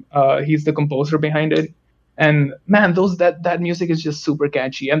his name. He's the composer behind it. And man, that music is just super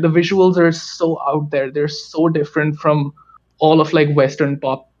catchy, and the visuals are so out there. They're so different from all of like Western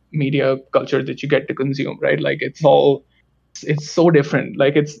pop media culture that you get to consume, right? Like it's so different.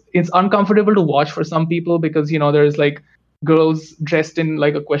 Like it's uncomfortable to watch for some people, because there's like girls dressed in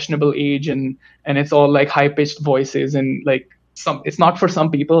like a questionable age, and it's all like high pitched voices, and like it's not for some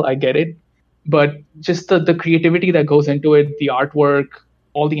people. I get it, but just the creativity that goes into it, the artwork,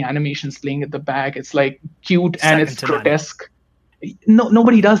 all the animations playing at the back, it's like cute and it's grotesque. No,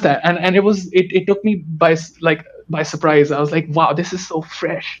 nobody does that, and it took me by surprise. I was like, wow, this is so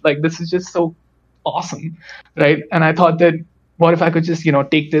fresh. Like this is just so awesome, right? And I thought that what if I could just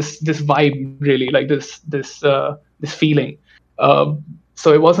take this vibe, really, like this feeling.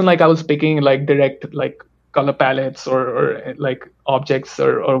 So it wasn't like I was picking like direct like color palettes or like objects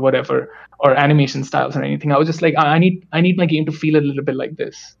or whatever, or animation styles or anything. I was just like, I need my game to feel a little bit like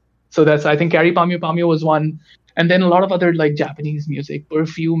this. So that's, I think Kyary Pamyu was one, and then a lot of other like Japanese music.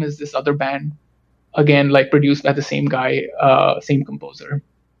 Perfume is this other band, again like produced by the same guy, same composer.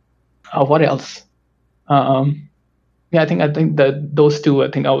 What else? I think that those two. I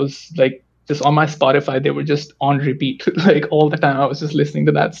think I was like just on my Spotify. They were just on repeat like all the time. I was just listening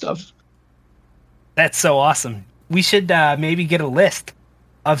to that stuff. That's so awesome. We should maybe get a list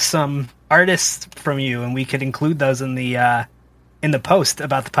of some artists from you, and we could include those in the post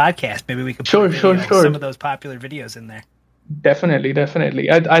about the podcast. Maybe we could put some of those popular videos in there.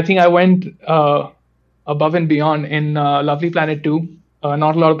 Definitely. I think I went above and beyond in Lovely Planet 2.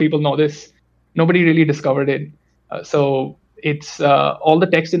 Not a lot of people know this. Nobody really discovered it. So it's all the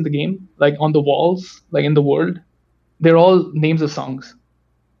text in the game, like on the walls, like in the world, they're all names of songs.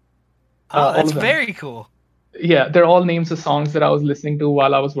 Oh, that's very cool. Yeah, they're all names of songs that I was listening to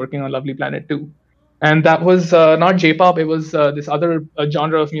while I was working on Lovely Planet 2. And that was not J-pop, it was this other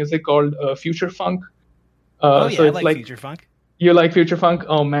genre of music called future funk. So I it's like future funk. You like future funk?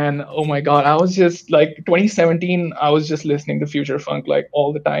 Oh man, oh my god. I was just like 2017, I was just listening to future funk like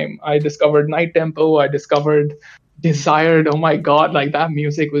all the time. I discovered Night Tempo, I discovered Desired. Oh my god, like that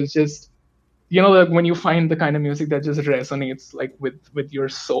music was just, you know, like when you find the kind of music that just resonates like with your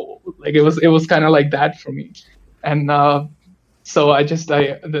soul. Like it was kind of like that for me. And so I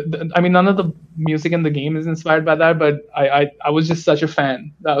mean, none of the music in the game is inspired by that, but I was just such a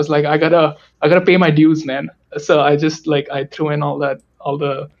fan. I was like, I gotta pay my dues, man. So I just like, I threw in all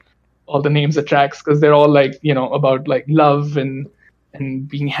the names of tracks, because they're all like, you know, about like love and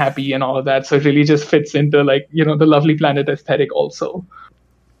being happy and all of that. So it really just fits into like, you know, the Lovely Planet aesthetic also.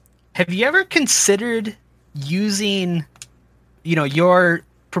 Have you ever considered using, you know, your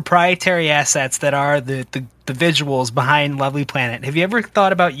proprietary assets that are the visuals behind Lovely Planet? Have you ever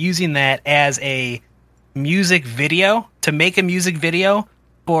thought about using that as a music video, to make a music video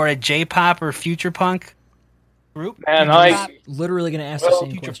for a J-pop or future punk group? Man, literally going to ask the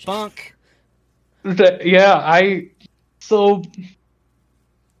same future question. funk. So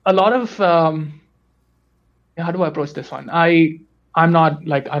a lot of how do I approach this one? I'm not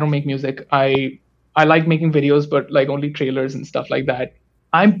like, I don't make music. I like making videos, but like only trailers and stuff like that.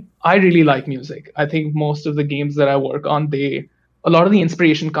 I really like music. I think most of the games that I work on, a lot of the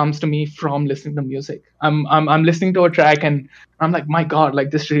inspiration comes to me from listening to music. I'm listening to a track and I'm like, my God,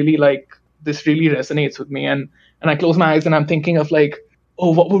 like this really resonates with me. And I close my eyes and I'm thinking of like,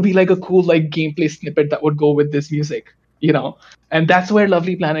 oh, what would be like a cool like gameplay snippet that would go with this music, you know? And that's where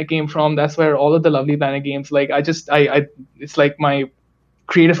Lovely Planet came from. That's where all of the Lovely Planet games, like it's like my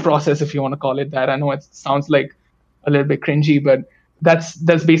creative process, if you want to call it that. I know it sounds like a little bit cringy, but that's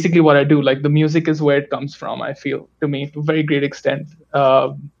basically what I do. Like the music is where it comes from, I feel, to me, to a very great extent.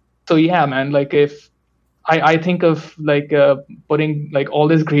 So yeah, man, like if I think of like putting like all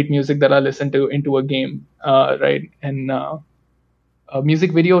this great music that I listen to into a game, right? And a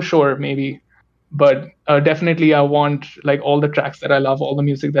music video, sure, maybe. But definitely I want like all the tracks that I love, all the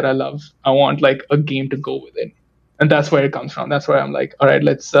music that I love, I want like a game to go with it. And that's where it comes from. That's where I'm like, all right,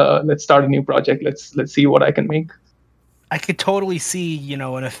 let's start a new project. Let's see what I can make. I could totally see, you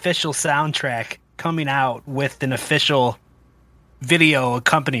know, an official soundtrack coming out with an official video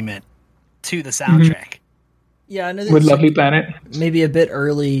accompaniment to the soundtrack. Yeah, I know with Lovely Planet. Maybe a bit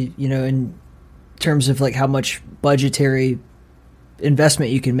early, you know, in terms of like how much budgetary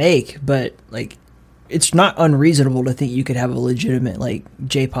investment you can make, but like it's not unreasonable to think you could have a legitimate like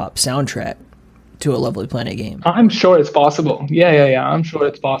J-pop soundtrack to a Lovely Planet game. I'm sure it's possible. Yeah. I'm sure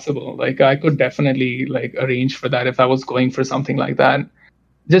it's possible. Like I could definitely like arrange for that if I was going for something like that.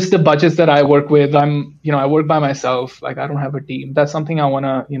 Just the budgets that I work with, I work by myself. Like I don't have a team. That's something I want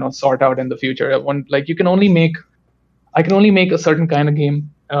to, you know, sort out in the future. I can only make a certain kind of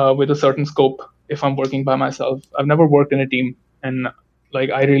game with a certain scope if I'm working by myself. I've never worked in a team, and like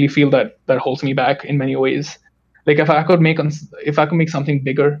I really feel that holds me back in many ways. Like if I could make something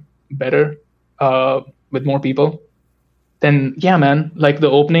bigger, better, with more people, then yeah, man, like the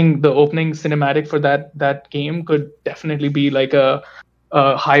opening cinematic for that game could definitely be like a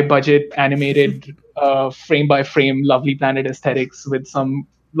high budget animated frame by frame Lovely Planet aesthetics with some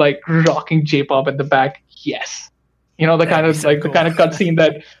like rocking J-pop at the back. Yes, you know, the kind of cutscene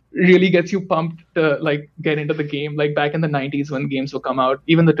that really gets you pumped to like get into the game. Like back in the 90s when games would come out,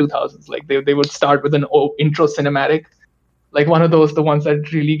 even the 2000s, like they would start with an intro cinematic. Like one of those, the ones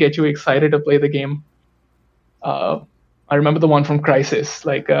that really get you excited to play the game. I remember the one from Crysis,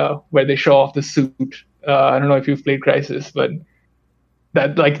 like where they show off the suit. I don't know if you've played Crysis, but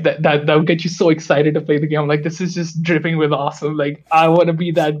that would get you so excited to play the game. I'm like, this is just dripping with awesome. Like I want to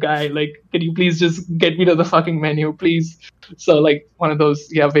be that guy. Like, can you please just get me to the fucking menu, please? So like one of those,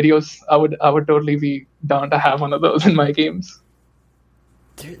 videos. I would totally be down to have one of those in my games.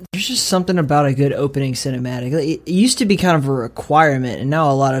 There's just something about a good opening cinematic. It used to be kind of a requirement, and now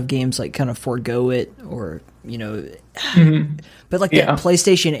a lot of games like kind of forego it, or you know. Mm-hmm. But like that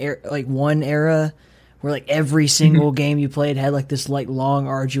PlayStation 1 era, where like every single game you played had like this like long,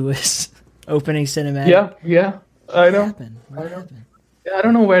 arduous opening cinematic. Yeah, I know. What happened? I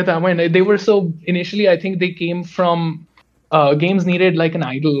don't know where that went. They were so initially. I think they came from games needed like an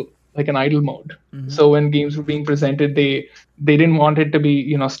idle mode. Mm-hmm. So when games were being presented, they didn't want it to be,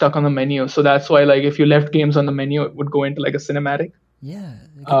 you know, stuck on the menu. So that's why like if you left games on the menu, it would go into like a cinematic. Yeah.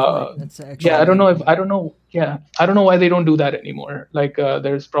 Good point. That's actually I don't know why they don't do that anymore. Like,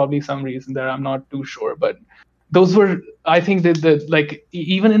 there's probably some reason there. I'm not too sure, but those were, I think that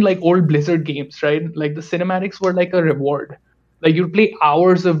even in like old Blizzard games, right? Like the cinematics were like a reward. Like you'd play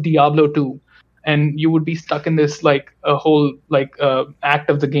hours of Diablo 2 and you would be stuck in this like a whole like act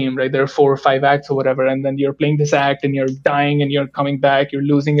of the game, right? There are 4 or 5 acts or whatever, and then you're playing this act and you're dying and you're coming back, you're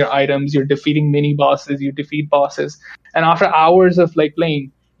losing your items, you're defeating mini bosses, you defeat bosses, and after hours of like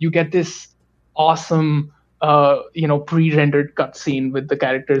playing, you get this awesome pre-rendered cutscene with the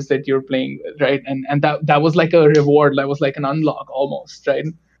characters that you're playing with, right? And that was like a reward, that was like an unlock almost, right?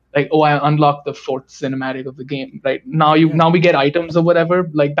 Like, oh, I unlocked the 4th cinematic of the game, right? Now we get items or whatever.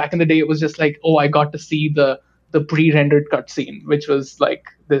 Like back in the day, it was just like, oh, I got to see the pre-rendered cutscene, which was like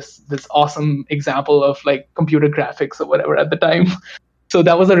this awesome example of like computer graphics or whatever at the time. So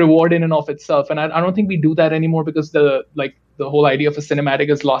that was a reward in and of itself. And I don't think we do that anymore because the whole idea of a cinematic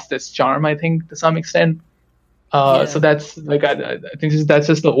has lost its charm, I think, to some extent. So that's like, I think that's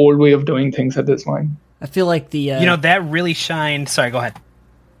just the old way of doing things at this point. I feel like that really shined. Sorry, go ahead.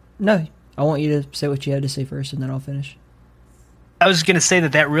 No, I want you to say what you had to say first, and then I'll finish. I was going to say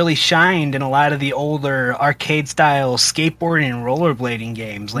that really shined in a lot of the older arcade-style skateboarding and rollerblading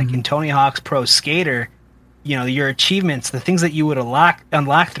games, like in Tony Hawk's Pro Skater. Your achievements, the things that you would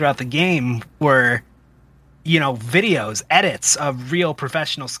unlock throughout the game were, videos, edits of real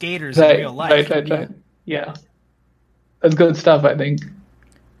professional skaters in real life. Right. Yeah. That's good stuff, I think.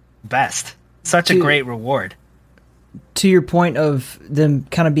 Best. Such a great reward. To your point of them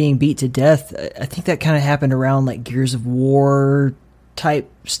kind of being beat to death, I think that kind of happened around like Gears of War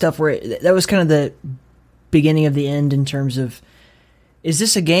type stuff, where that was kind of the beginning of the end in terms of, is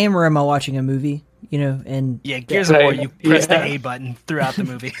this a game or am I watching a movie? And Gears of War, you press the A button throughout the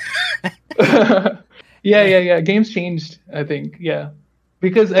movie. Yeah. Games changed, I think. Yeah,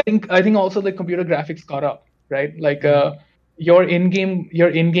 because I think also the computer graphics caught up, right? Like your in-game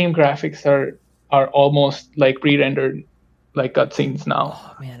graphics are almost like pre-rendered, like cutscenes now.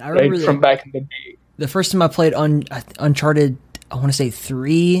 Oh man, I remember from back in the day. The first time I played Uncharted, I want to say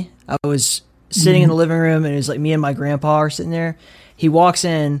 3. I was sitting in the living room, and it was like me and my grandpa are sitting there. He walks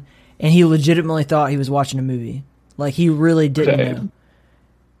in, and he legitimately thought he was watching a movie. Like he really didn't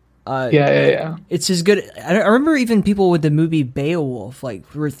know. Yeah. It's as good. I remember even people with the movie Beowulf,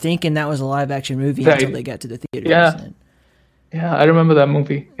 like were thinking that was a live action movie until they got to the theaters. Yeah, I remember that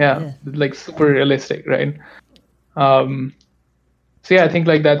movie. Yeah, like super realistic, right? So I think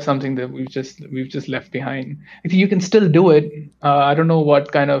like that's something that we've just left behind. If you can still do it, I don't know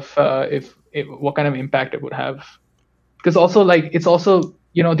what kind of what kind of impact it would have, because also like it's also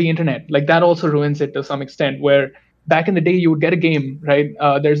the internet, like that also ruins it to some extent. Where back in the day you would get a game, right?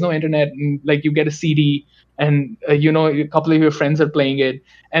 There's no internet, and like you get a CD. And a couple of your friends are playing it,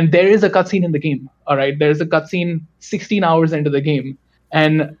 and there is a cutscene in the game. All right, there's a cutscene 16 hours into the game,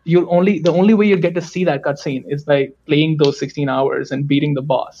 and the only way you get to see that cutscene is by playing those 16 hours and beating the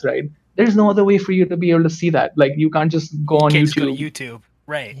boss. Right? There's no other way for you to be able to see that. Like you can't just go on YouTube. Go to YouTube,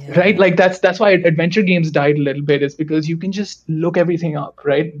 right? Yeah. Right? Like that's why adventure games died a little bit. Is because you can just look everything up.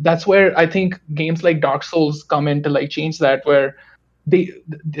 Right? That's where I think games like Dark Souls come in to like change that. Where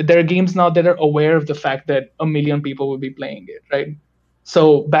there are games now that are aware of the fact that 1 million people will be playing it, right?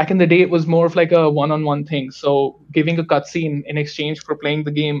 So back in the day, it was more of like a one-on-one thing. So giving a cutscene in exchange for playing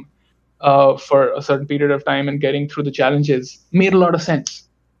the game for a certain period of time and getting through the challenges made a lot of sense.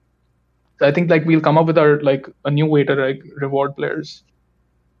 So I think like we'll come up with a new way to like reward players,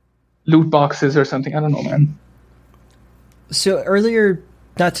 loot boxes or something. I don't know, man. So earlier,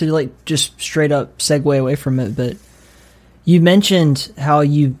 not to like just straight up segue away from it, but you mentioned how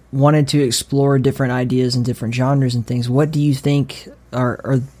you wanted to explore different ideas and different genres and things. What do you think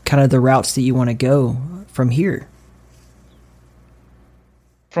are kind of the routes that you want to go from here?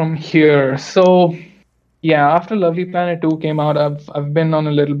 From here, so after Lovely Planet 2 came out, I've been on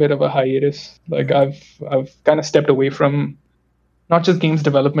a little bit of a hiatus. Like I've kind of stepped away from not just games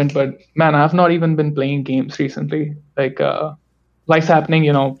development, but man, I've not even been playing games recently. Like life's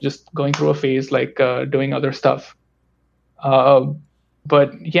happening, just going through a phase, like doing other stuff. But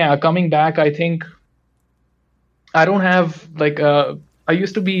coming back, I think I don't have like I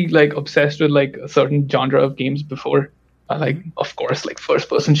used to be like obsessed with like a certain genre of games before, like of course like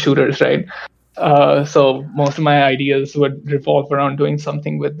first-person shooters, right? So most of my ideas would revolve around doing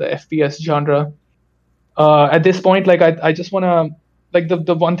something with the FPS genre. At this point, like I just want to like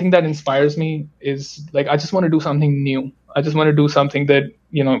the one thing that inspires me is like I just want to do something new. I just want to do something that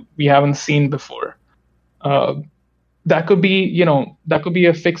we haven't seen before. That could be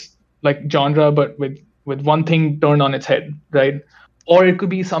a fixed like genre, but with one thing turned on its head, right? or it could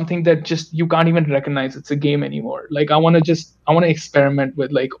be something that just you can't even recognize it's a game anymore. Like I want to experiment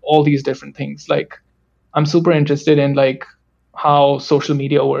with like all these different things. Like I'm super interested in like how social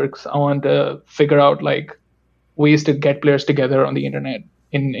media works. I want to figure out like ways to get players together on the internet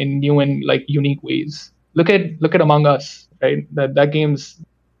in new and like unique ways. Look at Among Us, right? That game's,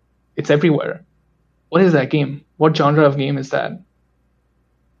 it's everywhere. What is that game? What genre of game is that?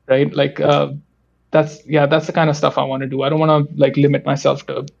 Right? Like that's the kind of stuff I want to do. I don't want to like limit myself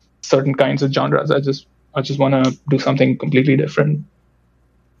to certain kinds of genres. I just want to do something completely different.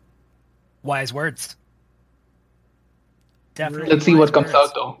 Wise words. Definitely. Let's see what comes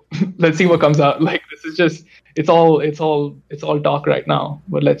out though. Let's see what comes out. Like this is just it's all talk right now,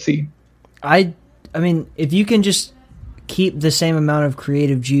 but let's see. I mean, if you can just keep the same amount of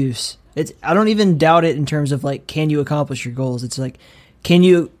creative juice, I don't even doubt it in terms of like, can you accomplish your goals? It's like, can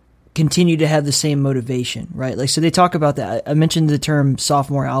you continue to have the same motivation, right? Like, so they talk about that. I mentioned the term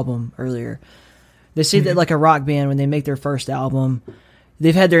sophomore album earlier. They say that like a rock band, when they make their first album,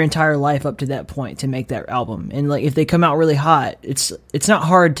 they've had their entire life up to that point to make that album. And like, if they come out really hot, it's not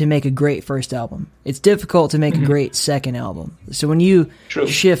hard to make a great first album. It's difficult to make a great second album. So when you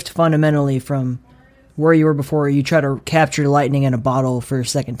shift fundamentally from where you were before, you try to capture lightning in a bottle for a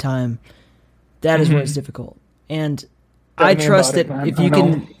second time, that is where it's difficult. And I trust that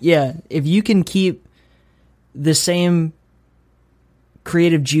if you can keep the same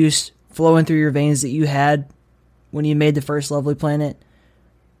creative juice flowing through your veins that you had when you made the first Lovely Planet,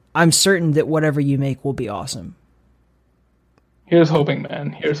 I'm certain that whatever you make will be awesome. Here's hoping,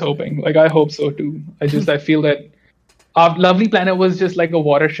 man. Here's hoping. Like, I hope so too. I feel that Lovely Planet was just like a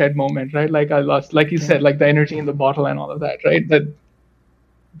watershed moment, right? Like I lost, like you said, like the energy in the bottle and all of that, right?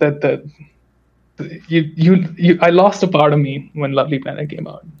 I lost a part of me when Lovely Planet came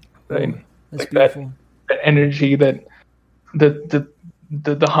out, right? That's like beautiful. That energy, that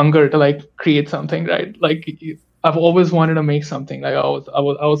the hunger to like create something, right? Like I've always wanted to make something. Like I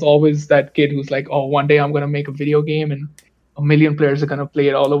was always that kid who's like, oh, one day I'm gonna make a video game and 1 million players are gonna play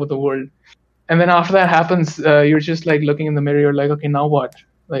it all over the world. And then after that happens, you're just like looking in the mirror. You're like, okay, now what?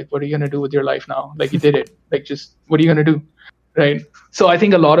 Like, what are you gonna do with your life now? Like, you did it. Like, just what are you gonna do, right? So I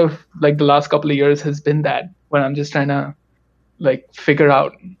think a lot of like the last couple of years has been that, when I'm just trying to like figure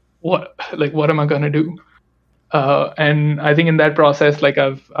out what am I gonna do? And I think in that process, like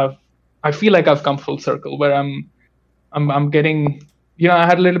I feel like I've come full circle, where I'm getting, I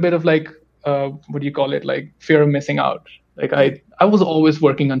had a little bit of like, what do you call it? Like fear of missing out. Like I was always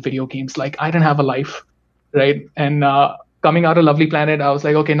working on video games. Like I didn't have a life, right? And coming out of Lovely Planet, I was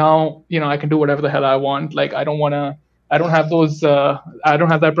like, okay, now, I can do whatever the hell I want. Like I don't have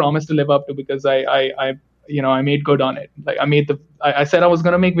that promise to live up to, because I made good on it. Like I said I was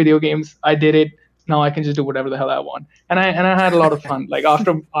going to make video games. I did it. Now I can just do whatever the hell I want. And I had a lot of fun. Like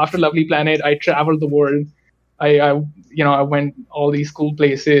after Lovely Planet, I traveled the world. I went all these cool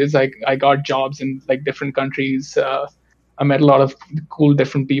places. I got jobs in like different countries. I met a lot of cool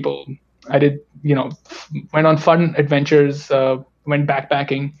different people. I did, went on fun adventures, went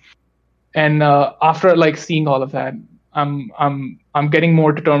backpacking. And after like seeing all of that, I'm getting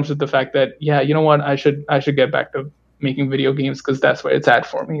more to terms with the fact that, yeah, you know what, I should get back to making video games, because that's where it's at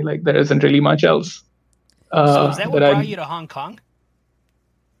for me. Like there isn't really much else. So is that what brought you to Hong Kong?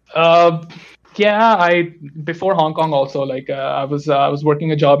 Yeah, before Hong Kong also, like I was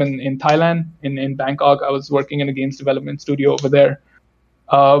working a job in Thailand, in Bangkok. I was working in a games development studio over there.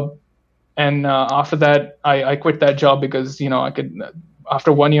 And after that, I quit that job because, I could,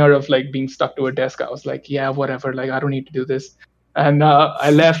 after 1 year of like being stuck to a desk, I was like, yeah, whatever, like I don't need to do this. And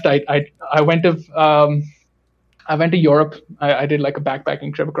I left. I went to Europe. I did like a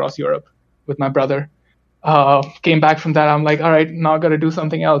backpacking trip across Europe with my brother. Came back from that. I'm like, all right, now I got to do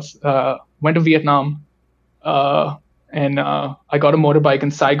something else. Went to Vietnam, and I got a motorbike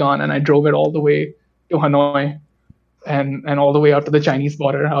in Saigon, and I drove it all the way to Hanoi, and all the way out to the Chinese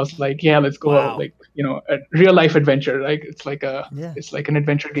border. I was like, yeah, let's go. Wow. Like, a real life adventure. Like it's like it's like an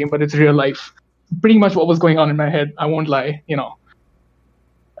adventure game, but it's real life. Pretty much what was going on in my head. I won't lie.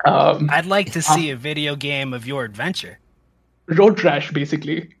 I'd like to see a video game of your adventure. Road Trash,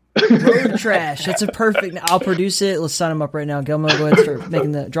 basically. Road Trash. That's a perfect. I'll produce it. Let's sign him up right now. Gilmo, go ahead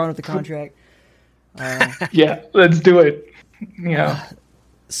and start drawing up the contract. Yeah, let's do it. Yeah.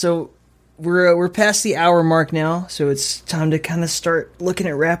 So we're past the hour mark now, so it's time to kind of start looking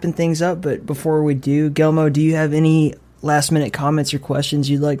at wrapping things up. But before we do, Gilmo, do you have any last minute comments or questions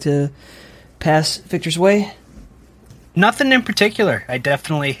you'd like to pass Victor's way? Nothing in particular. I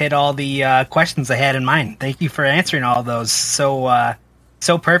definitely hit all the questions I had in mind. Thank you for answering all those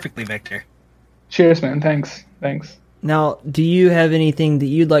so perfectly, Victor. Cheers, man. Thanks. Now, do you have anything that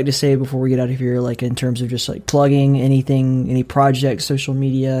you'd like to say before we get out of here, like in terms of just like plugging anything, any projects, social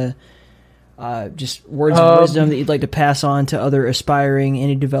media, just words of wisdom that you'd like to pass on to other aspiring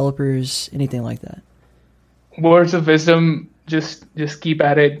indie developers, anything like that? Words of wisdom, just keep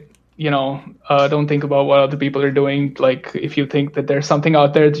at it. Don't think about what other people are doing. Like, if you think that there's something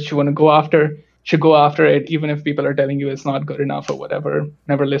out there that you want to go after, you should go after it, even if people are telling you it's not good enough or whatever.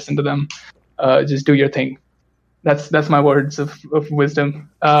 Never listen to them. Just do your thing. That's my words of wisdom.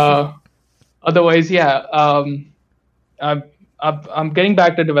 Otherwise, yeah, I'm getting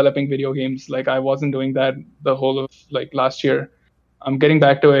back to developing video games. Like, I wasn't doing that the whole of like last year. I'm getting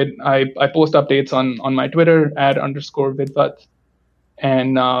back to it. I post updates on my Twitter @_vidvat,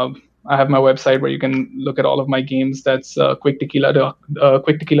 and I have my website where you can look at all of my games. That's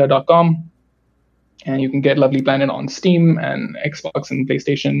quicktequila.com, and you can get Lovely Planet on Steam and Xbox and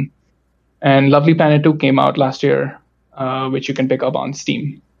PlayStation. And Lovely Planet 2 came out last year, which you can pick up on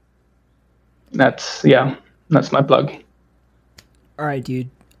Steam. That's my plug. All right, dude.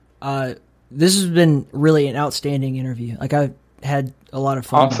 This has been really an outstanding interview. Like, I've had a lot of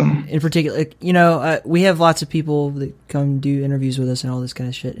fun. Awesome. In particular, we have lots of people that come do interviews with us and all this kind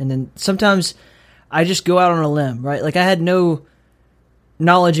of shit. And then sometimes I just go out on a limb, right? Like, I had no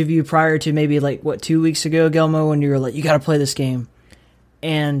knowledge of you prior to maybe 2 weeks ago, Guillermo, when you were like, you got to play this game.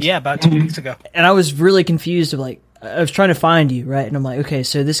 And yeah, about 2 weeks ago. And I was really confused I was trying to find you, right? And I'm like, okay,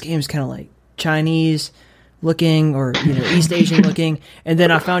 so this game's kind of like Chinese looking or East Asian looking, and then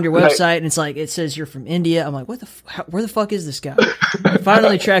I found your website and it's like it says you're from India. I'm like, where the fuck is this guy? I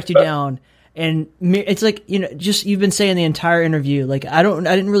finally tracked you down, and it's like just you've been saying the entire interview, like I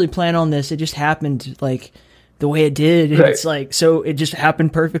didn't really plan on this. It just happened like the way it did. And it's like so it just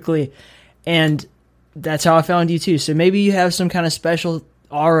happened perfectly, and that's how I found you too. So maybe you have some kind of special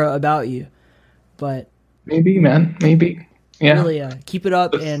aura about you, but maybe, man, maybe, yeah. Really, keep it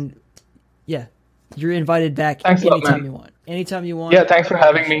up, and yeah. You're invited back anytime you want. Anytime you want. Yeah, thanks for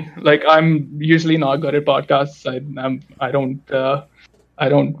having me. Like, I'm usually not good at podcasts. I don't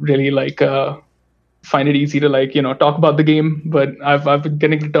really find it easy to talk about the game. But I've been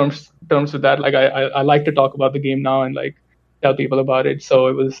getting to terms with that. Like, I like to talk about the game now and tell people about it. So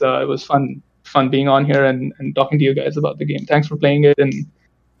it was fun being on here and talking to you guys about the game. Thanks for playing it and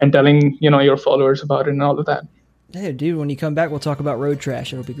telling your followers about it and all of that. Hey, dude, when you come back, we'll talk about Road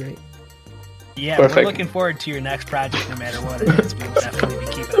Trash. It'll be great. Yeah, Perfect. We're looking forward to your next project, no matter what it is. We'll definitely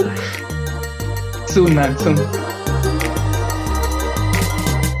be keeping an eye on it. Soon, man, soon.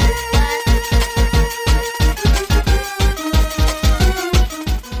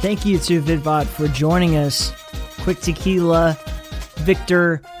 Thank you to Vidvat for joining us. Quick Tequila,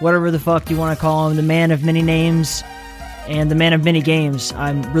 Victor, whatever the fuck you want to call him, the man of many names and the man of many games.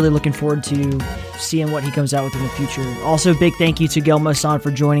 I'm really looking forward to seeing what he comes out with in the future. Also, big thank you to Guillermo-san for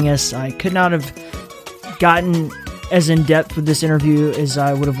joining us. I could not have gotten as in-depth with this interview as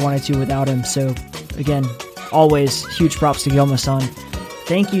I would have wanted to without him. So, again, always huge props to Guillermo-san.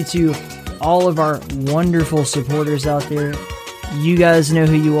 Thank you to all of our wonderful supporters out there. You guys know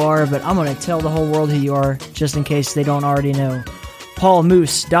who you are, but I'm going to tell the whole world who you are, just in case they don't already know. Paul,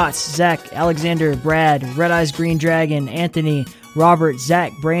 Moose, Dots, Zach, Alexander, Brad, Red Eyes Green Dragon, Anthony, Robert,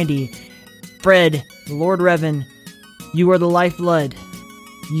 Zach, Brandy, Fred, Lord Revan, you are the lifeblood.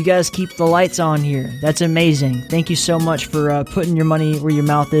 You guys keep the lights on here. That's amazing. Thank you so much for putting your money where your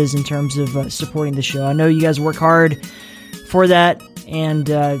mouth is in terms of supporting the show. I know you guys work hard for that, and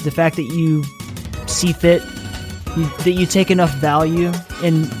the fact that you see fit, that you take enough value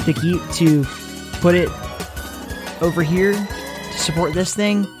in the Keep to put it over here to support this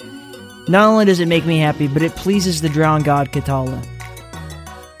thing, not only does it make me happy, but it pleases the drowned god Katala.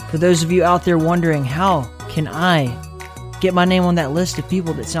 For those of you out there wondering, how can I get my name on that list of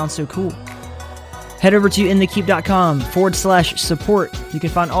people that sound so cool? Head over to inthekeep.com/support. You can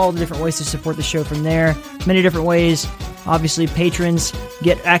find all the different ways to support the show from there. Many different ways. Obviously, patrons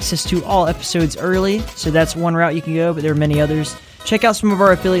get access to all episodes early, so that's one route you can go, but there are many others. Check out some of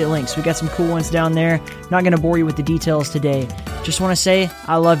our affiliate links. We got some cool ones down there. Not going to bore you with the details today. Just want to say,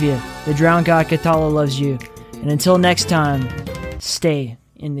 I love you. The drowned god Katala loves you. And until next time, stay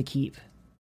in the Keep.